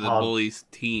like they were the bullies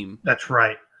team. That's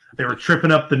right. They were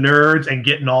tripping up the nerds and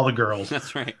getting all the girls.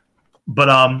 That's right. But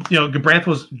Gabranth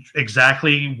was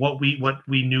exactly what we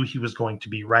knew he was going to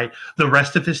be. Right. The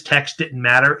rest of his text didn't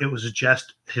matter. It was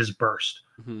just his burst.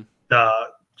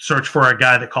 Search for a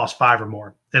guy that cost 5 or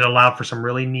more. It allowed for some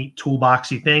really neat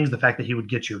toolboxy things. The fact that he would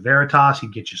get you Veritas,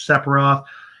 he'd get you Sephiroth,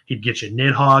 he'd get you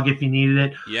Nidhogg if you needed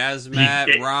it. Yasmat,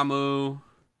 Ramu.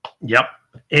 Yep.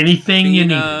 Anything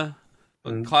Fina,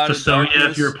 you needed. Fasolia,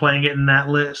 if you were playing it in that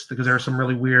list, because there are some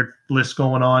really weird lists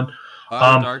going on.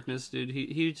 Darkness, dude.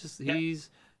 He's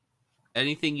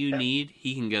anything you need,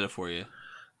 he can get it for you.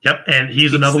 Yep, and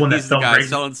he's another one that's the guy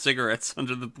selling cigarettes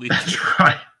under the bleachers. That's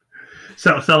right.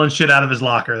 selling shit out of his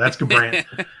locker. That's Gabrant.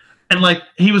 And like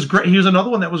he was great. He was another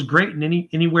one that was great in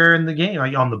anywhere in the game.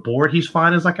 Like on the board, he's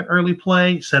fine as like an early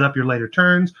play. Set up your later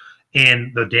turns.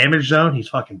 In the damage zone, he's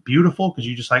fucking beautiful because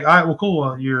you just like, all right, well, cool.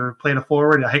 Well, you're playing a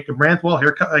forward. I hate Gabrant. Well,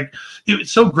 here, like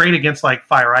it's so great against like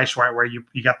Fire Ice, right? Where you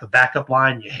got the backup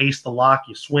line, you haste the lock,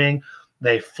 you swing.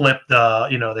 They flip the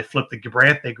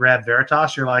Gabrant. They grab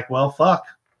Veritas. You're like, well, fuck.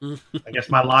 I guess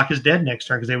my lock is dead next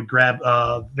turn because they would grab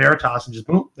Veritas and just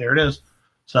boom, there it is.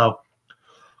 So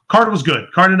card was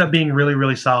good. Card ended up being really,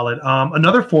 really solid.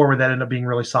 Another forward that ended up being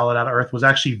really solid out of Earth was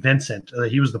actually Vincent.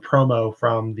 He was the promo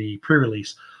from the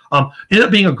pre-release. Ended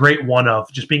up being a great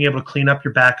one-of, just being able to clean up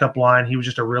your backup line. He was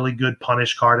just a really good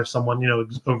punish card if someone,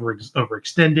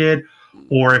 overextended,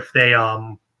 or if they,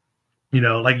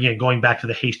 like again, going back to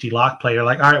the hasty lock player,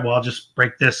 like, all right, well, I'll just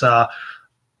break this, I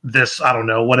don't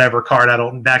know, whatever card I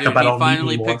don't need anymore. He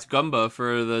finally picked Gumba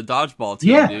for the dodgeball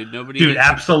team, dude. Dude,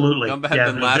 absolutely. Gumba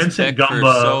had been last pick for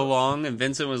so long, and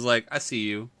Vincent was like, I see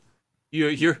you.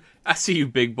 I see you,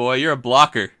 big boy. You're a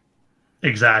blocker.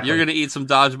 Exactly. You're going to eat some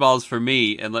dodgeballs for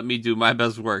me and let me do my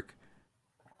best work.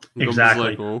 And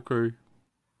exactly. Like, okay.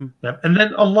 Yep. And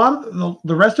then a lot of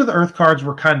the rest of the Earth cards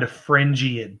were kind of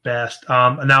fringy at best.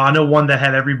 Now, I know one that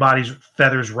had everybody's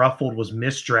feathers ruffled was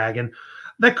Mist Dragon.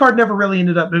 That card never really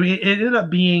ended up, it ended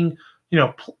up being,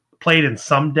 played in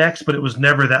some decks, but it was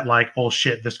never that like, oh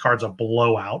shit, this card's a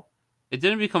blowout. It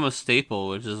didn't become a staple,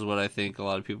 which is what I think a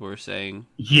lot of people were saying.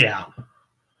 Yeah.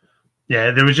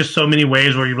 Yeah, there was just so many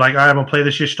ways where you're like, all right, I'm going to play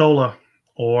this Y'shtola,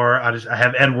 or I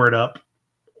have Edward up,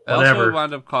 whatever. It also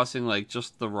wound up costing like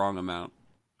just the wrong amount.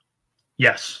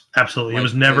 Yes, absolutely. It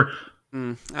was never...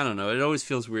 I don't know. It always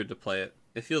feels weird to play it.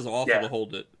 It feels awful to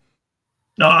hold it.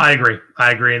 No, I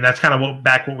agree. And that's kind of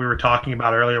what we were talking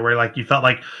about earlier, where like you feel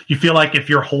like if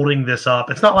you're holding this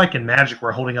up, it's not like in Magic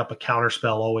where holding up a counter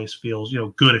spell always feels,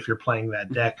 good if you're playing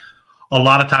that deck. A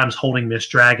lot of times holding Mist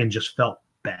Dragon just felt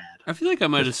bad. I feel like I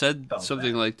might have said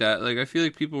something like that. Like I feel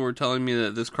like people were telling me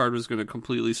that this card was going to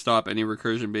completely stop any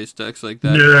recursion-based decks like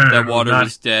that. That water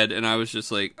was dead, and I was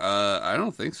just like, I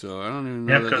don't think so. I don't even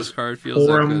know that this card feels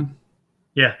that good.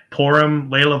 Yeah, Porum,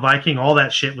 Layla Viking, all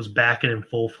that shit was backing in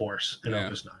full force in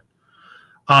Opus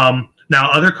 9.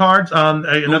 Now, other cards,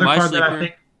 another card that I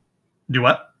think... Do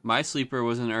what? My Sleeper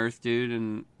was an Earth dude,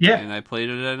 and I played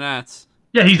it at Nats.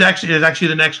 Yeah, he's actually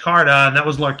the next card, and that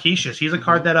was Larkishus. He's a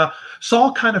card that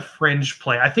saw kind of fringe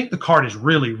play. I think the card is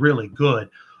really, really good.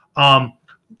 I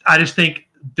just think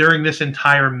during this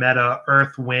entire meta,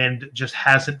 Earth Wind just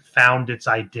hasn't found its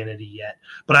identity yet.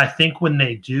 But I think when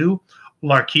they do,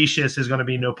 Larkishus is going to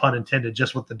be, no pun intended,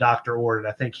 just what the doctor ordered.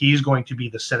 I think he's going to be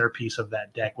the centerpiece of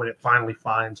that deck when it finally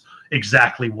finds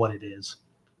exactly what it is.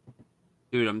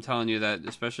 Dude, I'm telling you that,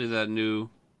 especially that new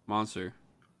monster.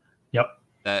 Yep.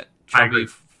 That chubby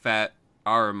fat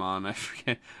Aramon, I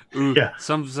forget. Ooh,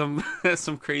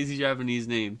 some crazy Japanese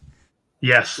name.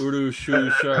 Yes. Uru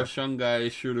Shungai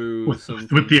Shuru.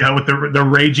 With the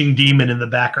raging demon in the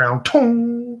background.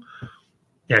 Tong!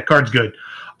 Yeah, card's good.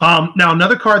 Now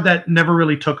another card that never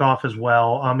really took off as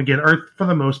well. Again, Earth for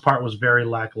the most part was very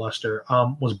lackluster.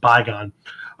 Was Bygone.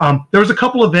 There was a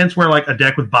couple events where like a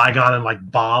deck with Bygone and like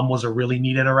Bomb was a really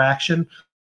neat interaction.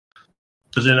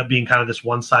 It ended up being kind of this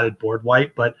one-sided board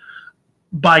wipe, but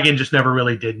Bygone just never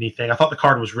really did anything. I thought the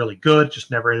card was really good,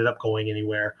 just never ended up going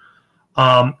anywhere.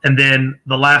 And then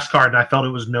the last card, and I felt it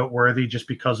was noteworthy just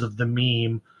because of the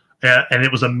meme, and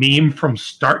it was a meme from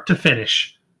start to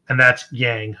finish, and that's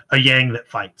Yang, a Yang that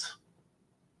fights.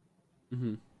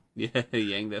 Mm-hmm. Yeah, a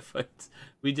Yang that fights.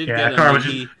 We did get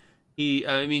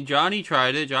him. Johnny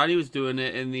tried it. Johnny was doing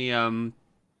it in the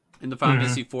Final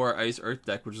Fantasy IV Ice Earth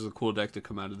deck, which is a cool deck to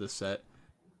come out of this set.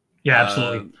 Yeah,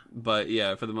 absolutely. But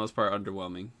yeah, for the most part,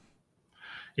 underwhelming.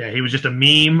 Yeah, he was just a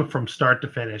meme from start to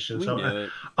finish, and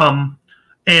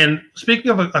and speaking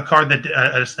of a card that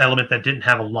an element that didn't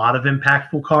have a lot of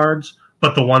impactful cards,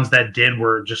 but the ones that did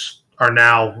are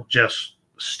now just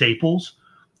staples.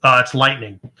 It's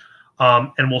Lightning,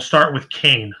 and we'll start with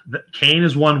Kane. Kane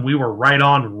is one we were right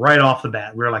off the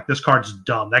bat. We were like, this card's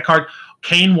dumb. That card,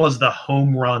 Kane was the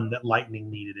home run that Lightning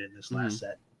needed in this last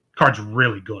set. Card's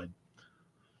really good.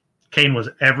 Kane was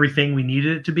everything we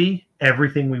needed it to be,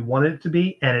 everything we wanted it to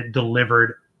be, and it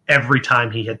delivered every time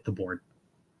he hit the board.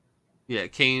 Yeah,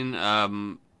 Kane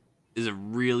is a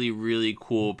really, really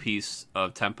cool piece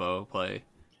of tempo play.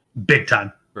 Big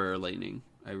time. For Lightning.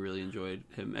 I really enjoyed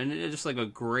him. And it's just like a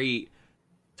great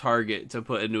target to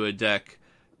put into a deck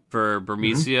for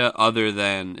Burmecia other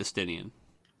than Estinian.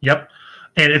 Yep.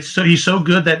 And he's so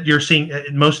good that you're seeing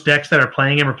most decks that are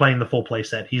playing him are playing the full play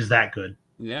set. He's that good.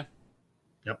 Yeah.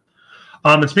 Yep.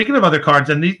 And speaking of other cards,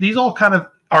 and these all kind of,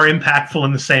 are impactful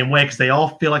in the same way because they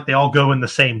all feel like they all go in the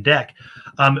same deck.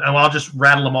 And I'll just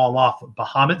rattle them all off: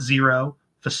 Bahamut Zero,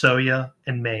 Fusoya,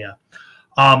 and Maya.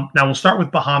 Now we'll start with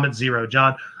Bahamut Zero.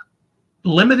 John,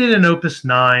 limited in Opus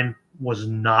 9 was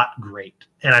not great,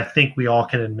 and I think we all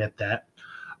can admit that.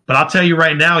 But I'll tell you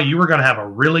right now, you were going to have a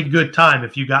really good time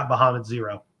if you got Bahamut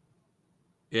Zero.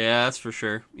 Yeah, that's for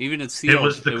sure. Even at sealed, it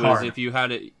was the card. If you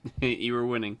had it, you were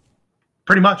winning.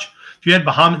 Pretty much. If you had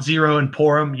Bahamut Zero and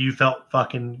Porum, you felt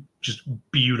fucking just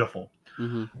beautiful.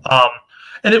 Mm-hmm.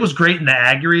 And it was great in the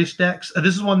Agrias decks.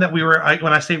 This is one that we were,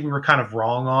 when I say we were kind of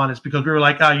wrong on, it's because we were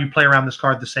like, you play around this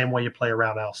card the same way you play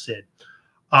around Al Cid.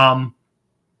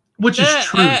 Which is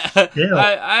true.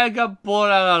 I got blown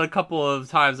out on a couple of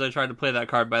times I tried to play that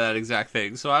card by that exact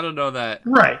thing. So I don't know that.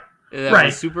 Right. That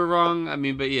was super wrong. I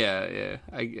mean, but yeah.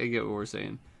 I get what we're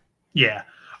saying. Yeah.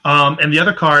 And the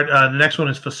other card, the next one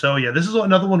is Fusoya. This is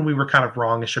another one we were kind of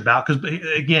wrongish about because,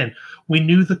 again, we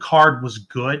knew the card was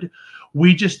good.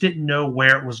 We just didn't know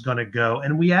where it was going to go.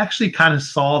 And we actually kind of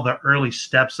saw the early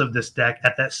steps of this deck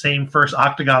at that same first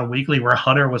Octagon Weekly where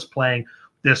Hunter was playing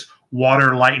this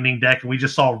Water Lightning deck, and we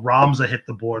just saw Ramza hit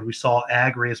the board. We saw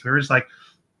Agrias. We were just like, I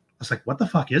was like, what the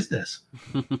fuck is this?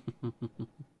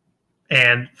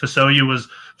 And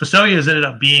Fusoya has ended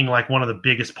up being like one of the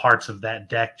biggest parts of that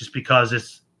deck just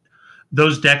because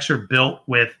those decks are built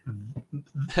with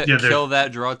kill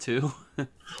that draw too.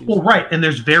 Well, right, and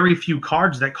there's very few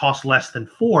cards that cost less than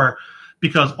 4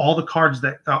 because all the cards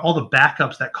that all the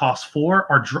backups that cost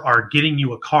 4 are getting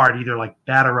you a card either like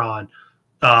Bataran,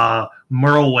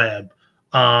 Merlweb,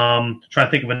 trying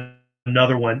to think of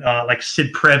another one, like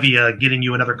Sid Previa getting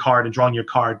you another card and drawing your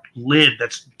card, Lid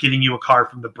that's getting you a card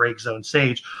from the Break Zone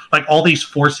Sage, like all these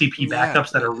 4 CP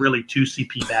backups that are really 2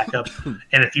 CP backups.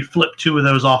 And if you flip 2 of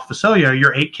those off Fusoya,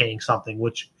 you're 8K'ing something,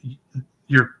 which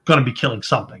you're going to be killing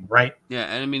something, right? Yeah,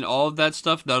 and I mean, all of that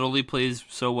stuff not only plays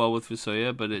so well with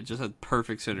Fusoya, but it just had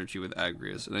perfect synergy with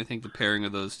Agrias. And I think the pairing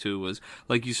of those two was,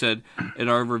 like you said, in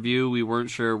our review, we weren't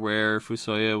sure where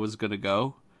Fusoya was going to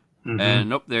go. Mm-hmm. And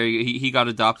nope, there he got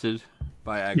adopted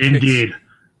by Agrias.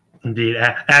 Indeed.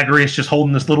 Agrias just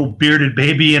holding this little bearded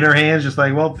baby in her hands, just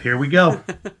like, well, here we go.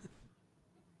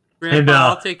 Grandpa,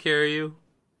 I'll take care of you.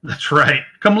 That's right.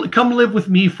 Come live with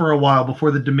me for a while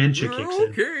before the dementia kicks in.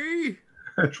 Okay.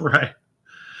 That's right.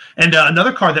 And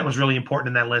another card that was really important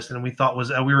in that list, and we thought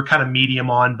was we were kind of medium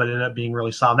on, but ended up being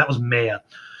really solid. That was Maya.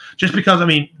 Just because, I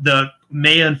mean, the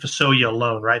Maya and Fusoya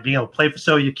alone, right? Being able to play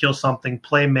Fusoya, kill something,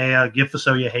 play Maya, give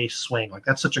Fusoya haste, swing. Like,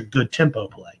 that's such a good tempo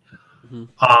play. Mm-hmm.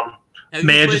 Have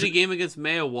you played a game against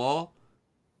Maya Wall?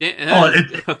 God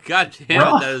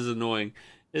damn it, that is annoying.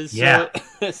 Kageyama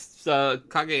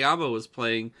was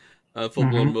playing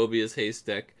full-blown Mobius haste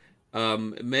deck.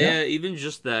 Maya, even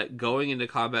just that going into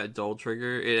combat dull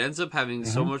trigger, it ends up having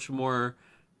so much more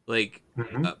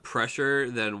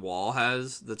pressure than Wall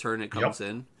has the turn it comes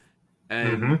in,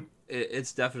 and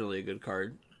it's definitely a good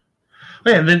card.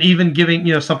 Yeah, and then even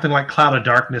giving something like Cloud of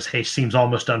Darkness haste seems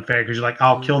almost unfair because you're like,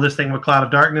 I'll kill this thing with Cloud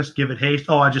of Darkness, give it haste.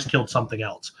 Oh, I just killed something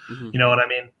else. You know what I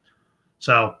mean?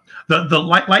 So the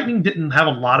Lightning didn't have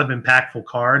a lot of impactful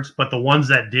cards, but the ones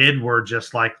that did were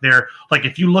just like they're like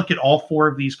if you look at all 4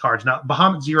 of these cards now,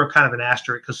 Bahamut Zero kind of an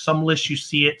asterisk because some lists you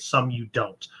see it, some you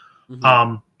don't.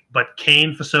 But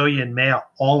Kane, Fusoya, and Maya,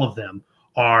 all of them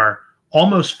are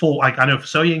almost full. Like I know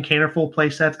Fusoya and Kane are full play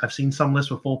sets. I've seen some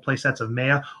lists with full play sets of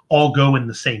Maya all go in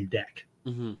the same deck.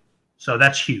 So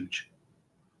that's huge.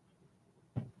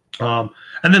 And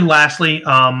then lastly,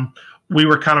 we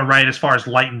were kind of right as far as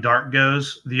light and dark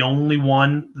goes. The only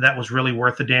one that was really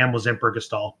worth a damn was Emperor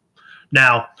Gestal.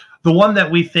 Now, the one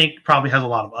that we think probably has a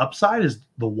lot of upside is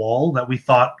the Wall that we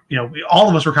thought, all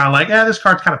of us were kind of like, this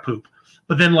card's kind of poop.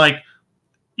 But then, like,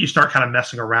 you start kind of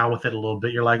messing around with it a little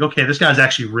bit. You're like, okay, this guy's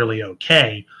actually really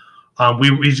okay.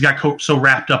 He's got so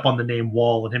wrapped up on the name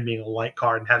Wall and him being a light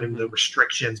card and having the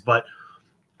restrictions. But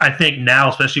I think now,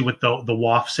 especially with the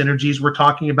WAF synergies we're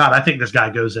talking about, I think this guy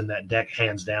goes in that deck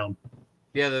hands down.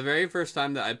 Yeah, the very first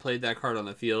time that I played that card on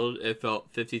the field, it felt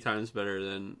 50 times better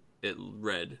than it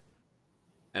read.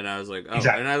 And I was like, oh.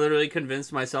 Exactly. And I literally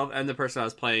convinced myself and the person I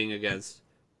was playing against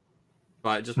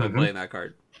by playing that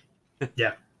card.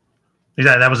 Yeah.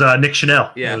 Exactly. That was Nick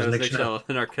Chanel. Yeah, that was Nick Chanel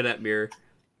in our cadet mirror.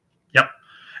 Yep.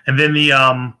 And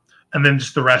then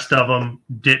just the rest of them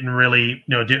didn't really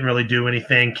do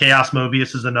anything. Chaos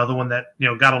Mobius is another one that,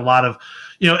 got a lot of,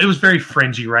 it was very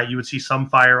fringy, right? You would see some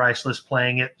Fire Ice lists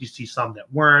playing it. You see some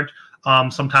that weren't.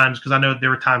 Sometimes, because I know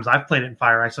there were times I've played it in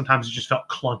Fire Ice, sometimes it just felt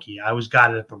clunky. I always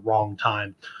got it at the wrong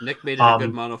time. Nick made it a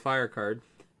good mono fire card.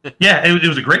 Yeah, it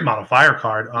was a great mono fire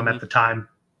card at the time.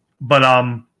 But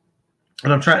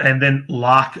And I'm trying, and then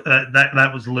Locke.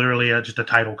 That was literally just a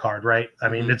title card, right? I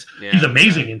mean, he's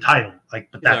amazing in title,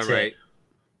 but that's it.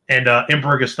 And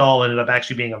Emperor Gestalt ended up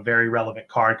actually being a very relevant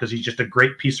card because he's just a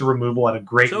great piece of removal at a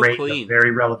great rate.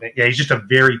 Very relevant. Yeah, he's just a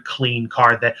very clean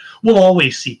card that we'll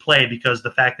always see play because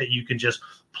the fact that you can just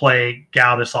play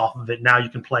Galdus off of it. Now you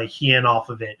can play Hien off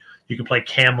of it. You can play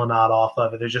Camlanot off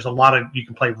of it. There's just a lot of, you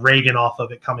can play Reagan off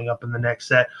of it coming up in the next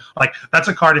set. That's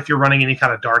a card if you're running any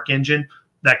kind of dark engine,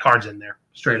 that card's in there.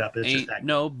 Straight up. It's just that.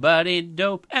 Nobody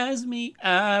dope as me.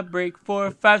 I break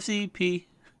for 5 CP.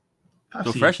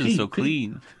 So fresh and so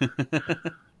clean.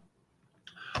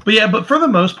 But for the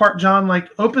most part, John,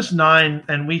 Opus 9,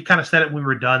 and we kind of said it when we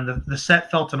were done, the set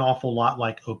felt an awful lot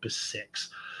like Opus 6.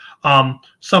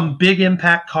 Some big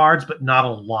impact cards, but not a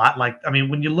lot.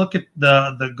 When you look at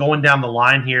the going down the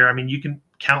line here, you can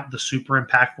count the super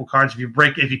impactful cards.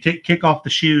 If you kick off the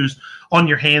shoes on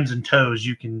your hands and toes,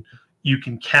 you can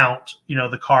count,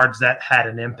 the cards that had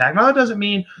an impact. Now, that doesn't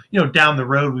mean, down the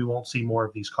road we won't see more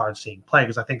of these cards seeing play,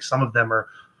 because I think some of them are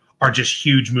just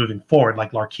huge moving forward,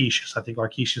 like Larquicious. I think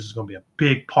Larquicious is going to be a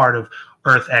big part of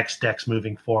Earth X decks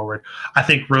moving forward. I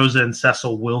think Rosa and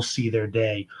Cecil will see their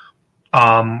day.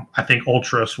 I think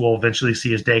Ultros will eventually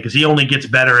see his day because he only gets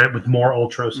better with more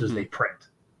Ultros as they print.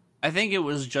 I think it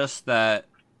was just that,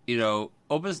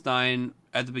 Opus 9,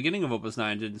 at the beginning of Opus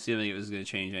 9, didn't seem like it was going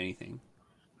to change anything.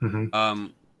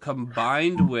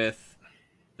 Combined with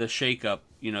the shakeup,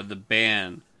 the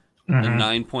ban, the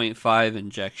 9.5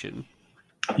 injection.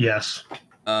 Yes.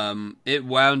 It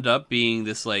wound up being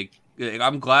this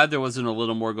I'm glad there wasn't a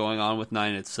little more going on with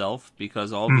 9 itself,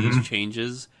 because all these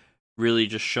changes really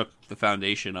just shook the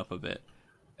foundation up a bit.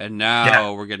 And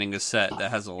now we're getting a set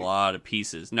that has a lot of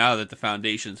pieces. Now that the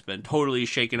foundation's been totally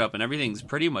shaken up and everything's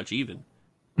pretty much even.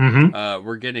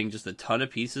 We're getting just a ton of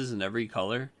pieces in every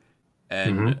color.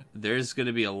 And there's going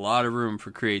to be a lot of room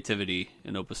for creativity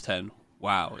in Opus 10.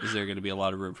 Wow, is there going to be a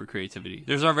lot of room for creativity?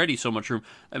 There's already so much room.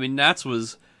 Nats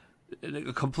was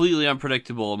completely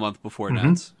unpredictable a month before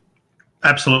Nats.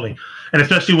 Absolutely. And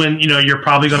especially when, you're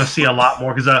probably going to see a lot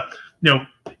more because,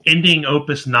 ending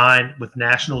Opus 9 with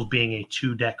Nationals being a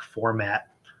 2-deck format,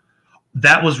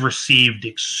 that was received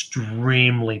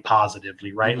extremely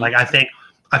positively, right? I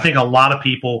think a lot of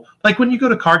people, when you go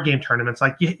to card game tournaments,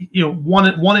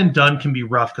 one and done can be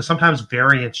rough because sometimes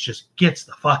variance just gets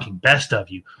the fucking best of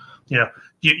you.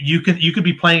 You could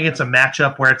be playing against a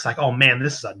matchup where it's oh man,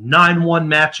 this is a 9-1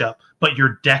 matchup, but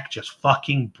your deck just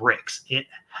fucking bricks. It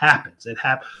happens.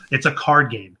 It's a card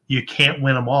game. You can't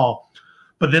win them all.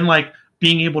 But then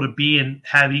being able to be and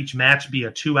have each match be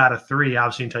a 2 out of 3,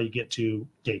 obviously until you get to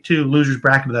day 2, losers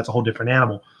bracket, but that's a whole different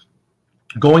animal.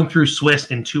 Going through Swiss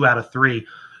in 2 out of 3,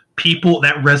 people,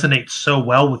 that resonates so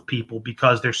well with people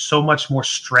because there's so much more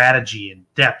strategy and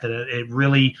depth that it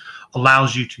really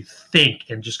allows you to think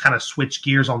and just kind of switch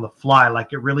gears on the fly.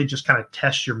 It really just kind of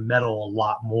tests your mettle a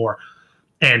lot more.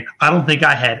 And I don't think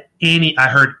I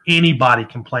heard anybody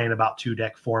complain about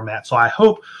 2-deck format. So I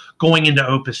hope going into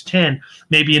Opus 10,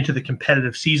 maybe into the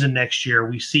competitive season next year,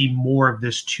 we see more of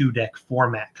this 2-deck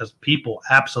format because people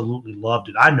absolutely loved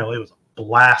it. I know it was a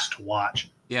blast to watch.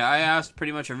 Yeah, I asked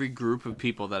pretty much every group of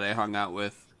people that I hung out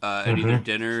with at either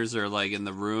dinners or in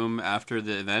the room after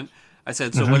the event. I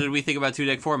said, so what did we think about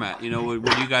 2-deck format?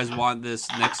 Would you guys want this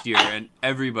next year? And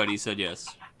everybody said yes.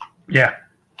 Yeah.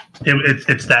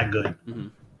 It's that good.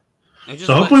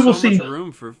 So hopefully we'll see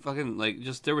room for fucking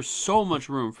there was so much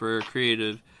room for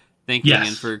creative thinking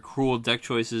and for cool deck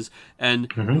choices,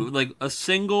 and a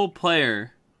single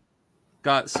player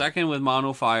got second with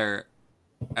Mono Fire,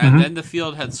 and then the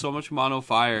field had so much Mono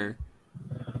Fire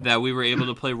that we were able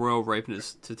to play Royal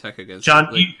Ripeness to tech against. John,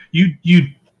 you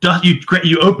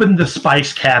opened the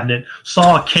spice cabinet,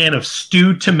 saw a can of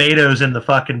stewed tomatoes in the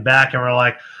fucking back, and were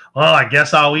like, well, I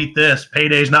guess I'll eat this.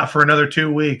 Payday's not for another 2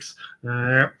 weeks.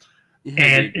 And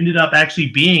ended up actually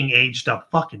being aged a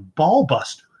fucking ball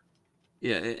buster.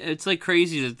 Yeah, it's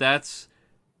crazy that's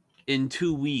in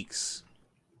 2 weeks.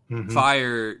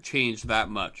 Fire changed that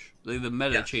much. The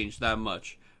meta changed that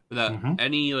much without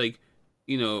any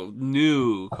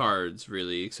new cards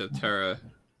really, except Terra.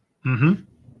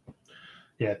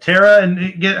 Yeah, Terra, and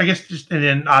I guess and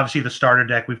then obviously the starter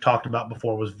deck we've talked about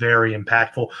before was very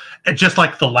impactful, and just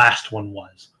like the last one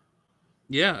was.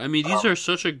 Yeah, these are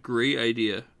such a great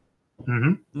idea.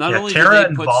 Not only Terra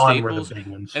and Vaughn were the big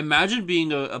ones. Imagine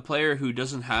being a player who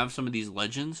doesn't have some of these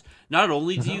legends. Not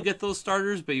only do you get those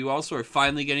starters, but you also are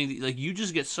finally getting you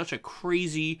just get such a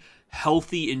crazy,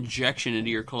 healthy injection into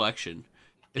your collection.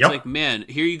 It's man,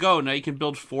 here you go. Now you can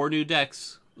build 4 new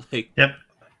decks. Yep.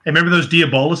 Hey, remember those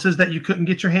Diaboluses that you couldn't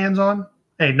get your hands on?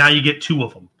 Hey, now you get 2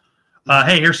 of them.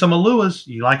 Hey, here's some Aluas.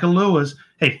 You like Aluas?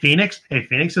 Hey, Phoenix. Hey,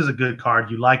 Phoenix is a good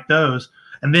card. You like those?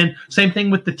 And then same thing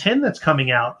with the 10 that's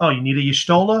coming out. Oh, you need a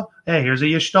Y'shtola? Hey, here's a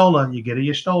Y'shtola. You get a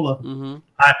Y'shtola. Mm-hmm.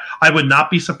 I would not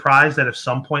be surprised that at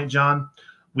some point, John,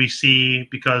 we see,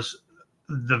 because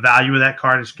the value of that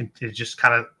card is just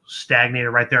kind of stagnated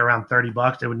right there around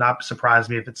 $30. It would not surprise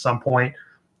me if at some point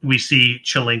we see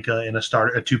Chelinka in a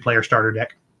 2-player starter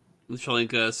deck.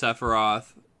 Chelinka,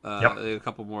 Sephiroth, Yep. a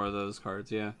couple more of those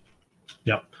cards, yeah.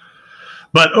 Yep.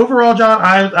 But overall, John,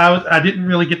 I didn't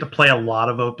really get to play a lot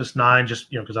of Opus 9, just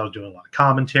because I was doing a lot of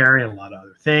commentary and a lot of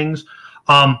other things.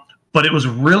 But it was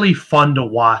really fun to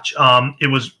watch. It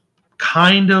was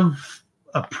kind of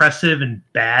oppressive and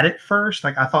bad at first.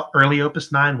 Like, I thought early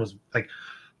Opus 9 was like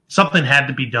something had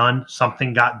to be done,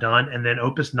 something got done, and then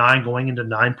Opus 9 going into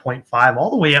 9.5 all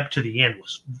the way up to the end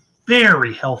was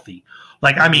very healthy.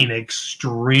 Like, I mean,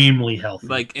 extremely healthy.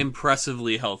 Like,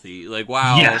 impressively healthy. Like,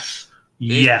 wow. Yes.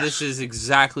 Yes. This is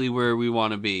exactly where we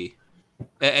want to be.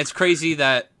 It's crazy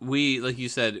that we, like you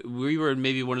said, we were in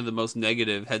maybe one of the most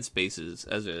negative headspaces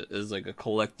as like a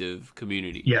collective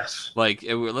community. Yes. Like,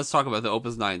 let's talk about the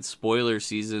Opus 9 spoiler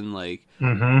season. Like,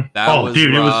 Mm-hmm. that was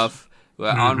rough.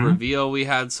 On Mhm. reveal, we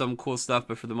had some cool stuff,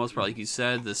 but for the most part, like you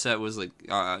said, the set was like,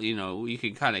 you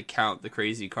can kind of count the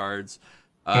crazy cards.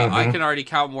 I can already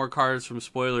count more cards from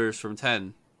spoilers from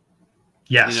 10.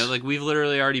 Yes. Like, we've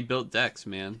literally already built decks,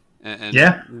 man. And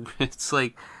Yeah. it's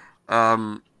like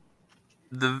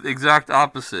the exact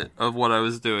opposite of what I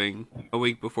was doing a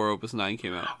week before Opus 9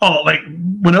 came out. Oh, like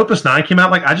when Opus 9 came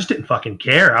out, like I just didn't fucking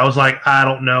care. I was like, I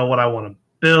don't know what I want to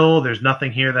build. There's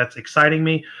nothing here that's exciting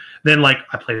me. Then like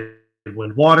I played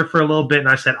Wind Water for a little bit, and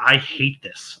I said, I hate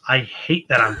this. I hate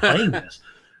that I'm playing this.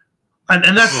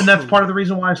 And that's part of the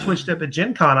reason why I switched up at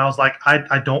Gen Con. I was like,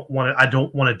 I don't want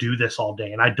to do this all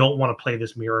day, and I don't want to play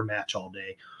this mirror match all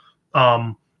day.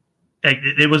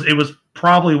 It was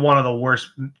probably one of the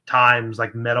worst times,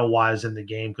 like meta wise, in the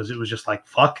game, because it was just like,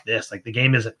 fuck this, like the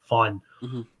game isn't fun.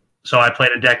 Mm-hmm. So I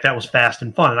played a deck that was fast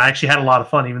and fun, and I actually had a lot of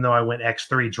fun, even though I went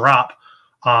X3 drop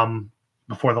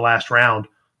before the last round.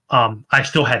 I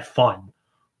still had fun.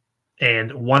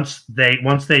 And once they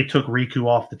took Riku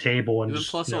off the table and you went just,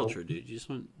 plus ultra, dude. You just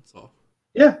went. That's all.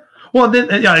 Yeah. Well, then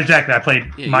exactly. I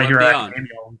played My Hero Academia.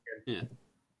 Yeah.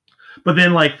 But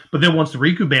then once the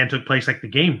Riku ban took place, like the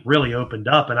game really opened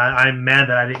up, and I'm mad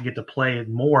that I didn't get to play it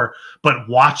more. But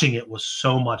watching it was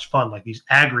so much fun. Like these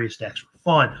Agrius decks were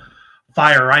fun.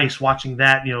 Fire Ice, watching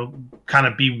that, kind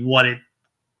of be what it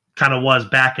kind of was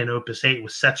back in Opus 8,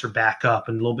 with sets are back up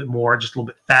and a little bit more, just a little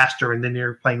bit faster, and then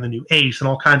you're playing the new Ace and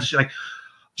all kinds of shit. Like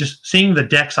just seeing the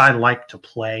decks I like to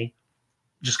play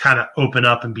just kind of open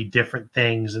up and be different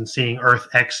things, and seeing Earth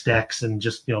X decks and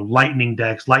just, Lightning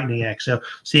decks, Lightning X,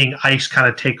 seeing Ice kind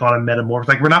of take on a metamorph.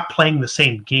 Like we're not playing the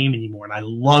same game anymore, and I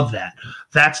love that.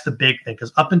 That's the big thing,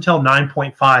 because up until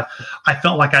 9.5, I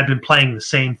felt like I'd been playing the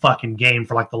same fucking game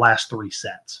for like the last 3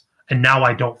 sets, and now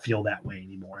I don't feel that way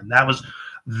anymore. And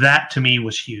that to me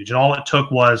was huge, and all it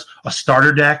took was a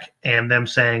starter deck and them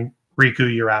saying,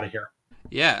 Riku, you're out of here.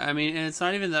 Yeah, I mean, and it's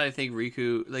not even that I think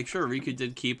Riku, like, sure, Riku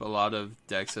did keep a lot of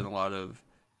decks and a lot of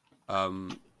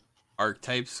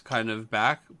archetypes kind of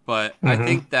back, but I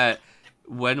think that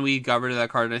when we got rid of that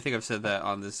card, and I think I've said that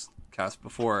on this cast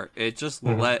before, it just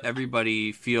let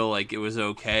everybody feel like it was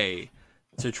okay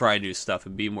to try new stuff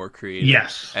and be more creative.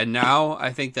 Yes. And now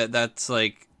I think that's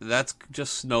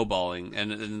just snowballing,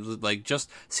 and like just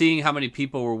seeing how many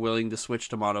people were willing to switch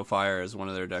to Mono Fire as one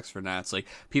of their decks for Nats. Like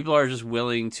people are just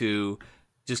willing to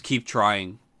just keep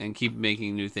trying and keep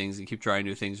making new things and keep trying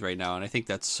new things right now. And I think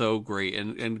that's so great.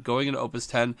 And going into Opus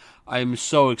 10, I'm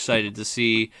so excited to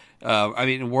see, I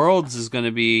mean, Worlds is going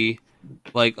to be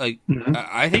like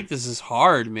I think this is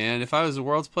hard, man. If I was a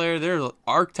Worlds player, there are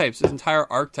archetypes, there's entire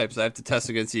archetypes I have to test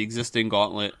against the existing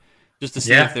gauntlet just to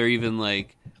see if they're even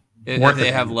like, if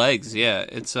they have legs. Yeah,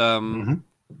 it's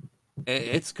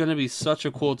it's going to be such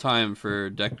a cool time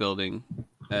for deck building.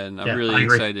 And I'm really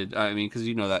excited. I mean, because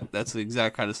that's the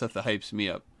exact kind of stuff that hypes me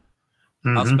up.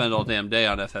 I'll spend all damn day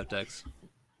on FF decks.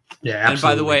 Yeah, absolutely. And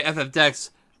by the way, FF decks,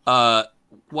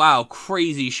 wow,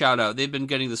 crazy shout out. They've been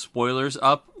getting the spoilers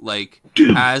up, like,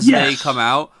 as they come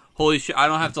out. Holy shit, I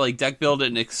don't have to, like, deck build it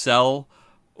in Excel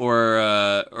or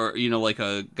like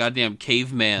a goddamn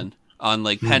caveman on,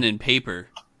 like, pen and paper.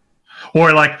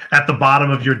 Or, like, at the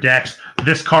bottom of your decks,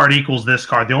 this card equals this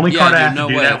card. The only card I have to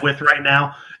do that with right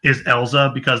now is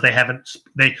Elza, because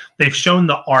they've shown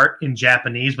the art in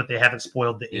Japanese, but they haven't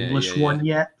spoiled the English one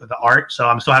yet, the art. So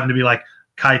I'm still having to be like,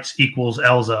 kites equals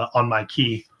Elza on my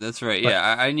key. That's right. But,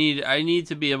 yeah, I need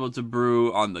to be able to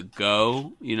brew on the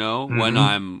go, when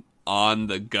I'm on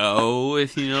the go,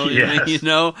 if you know what I mean. You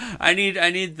know, I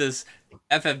need this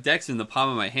FFdex in the palm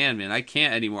of my hand, man. I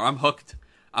can't anymore. I'm hooked.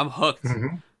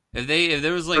 Mm-hmm. If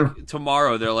there was like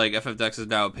tomorrow, they're like FFdex is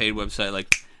now a paid website.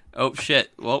 Like, oh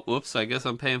shit. Well, whoops. I guess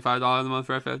I'm paying $5 a month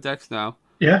for FFdex now.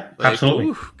 Yeah, like, absolutely.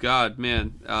 Ooh, God,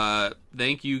 man.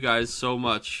 Thank you guys so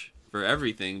much for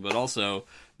everything, but also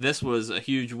this was a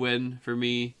huge win for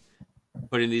me.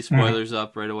 Putting these spoilers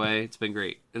up right away, it's been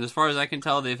great. And as far as I can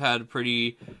tell, they've had a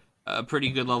pretty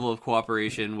good level of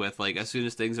cooperation with, like, as soon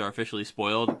as things are officially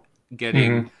spoiled,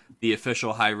 getting the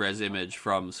official high-res image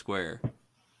from Square.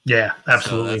 Yeah,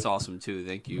 absolutely. So that's awesome too.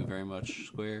 Thank you very much,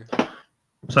 Square.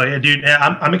 So yeah, dude,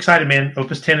 I'm excited, man.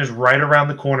 Opus 10 is right around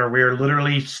the corner. We're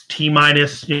literally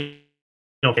T-minus,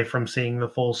 from seeing the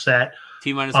full set.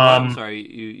 T-minus what? Sorry,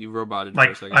 you roboted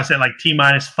like, for a second. I said like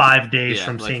T-minus 5 days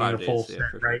from seeing the full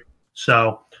set, right?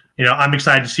 So, I'm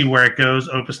excited to see where it goes.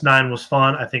 Opus 9 was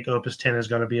fun. I think Opus 10 is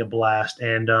going to be a blast.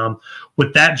 And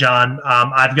with that, John,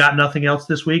 I've got nothing else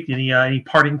this week. Any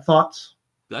parting thoughts?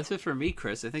 That's it for me,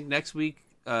 Chris. I think next week,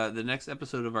 the next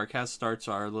episode of our cast starts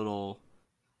our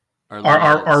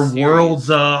world's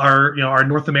our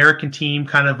North American team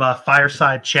kind of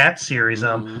fireside chat series.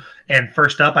 And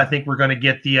first up, I think we're going to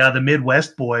get the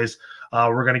Midwest boys.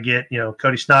 We're going to get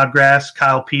Cody Snodgrass,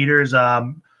 Kyle Peters.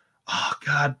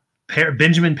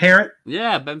 Benjamin Parrott.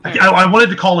 Yeah, Ben Parrott. I wanted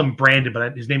to call him Brandon,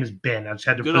 but his name is Ben. I just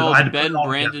had to good old Ben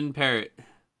Brandon Parrott.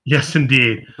 Yes,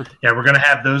 indeed. Yeah, we're going to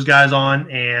have those guys on,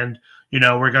 and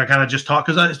we're going to kind of just talk,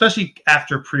 because especially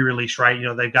after pre-release, right?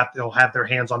 They'll have their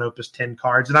hands on Opus 10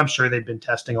 cards, and I'm sure they've been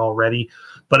testing already.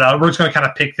 But we're just going to kind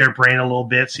of pick their brain a little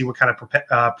bit, see what kind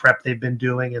of prep they've been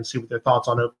doing, and see what their thoughts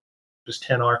on Opus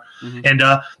 10 are. And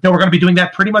we're going to be doing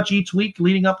that pretty much each week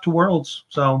leading up to Worlds.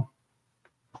 So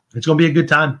it's going to be a good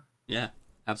time. Yeah,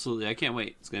 absolutely. I can't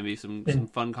wait. It's going to be some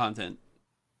fun content.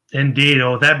 Indeed.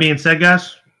 Well, with that being said,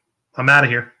 guys, I'm out of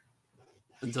here.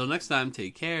 Until next time,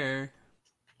 take care.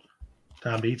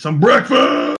 Time to eat some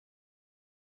breakfast.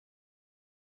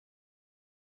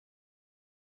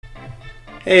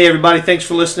 Hey, everybody. Thanks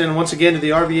for listening once again to the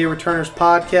RVA Returners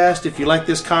podcast. If you like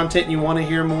this content and you want to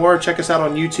hear more, check us out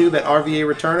on YouTube at RVA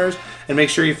Returners, and make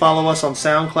sure you follow us on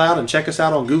SoundCloud and check us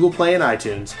out on Google Play and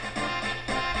iTunes.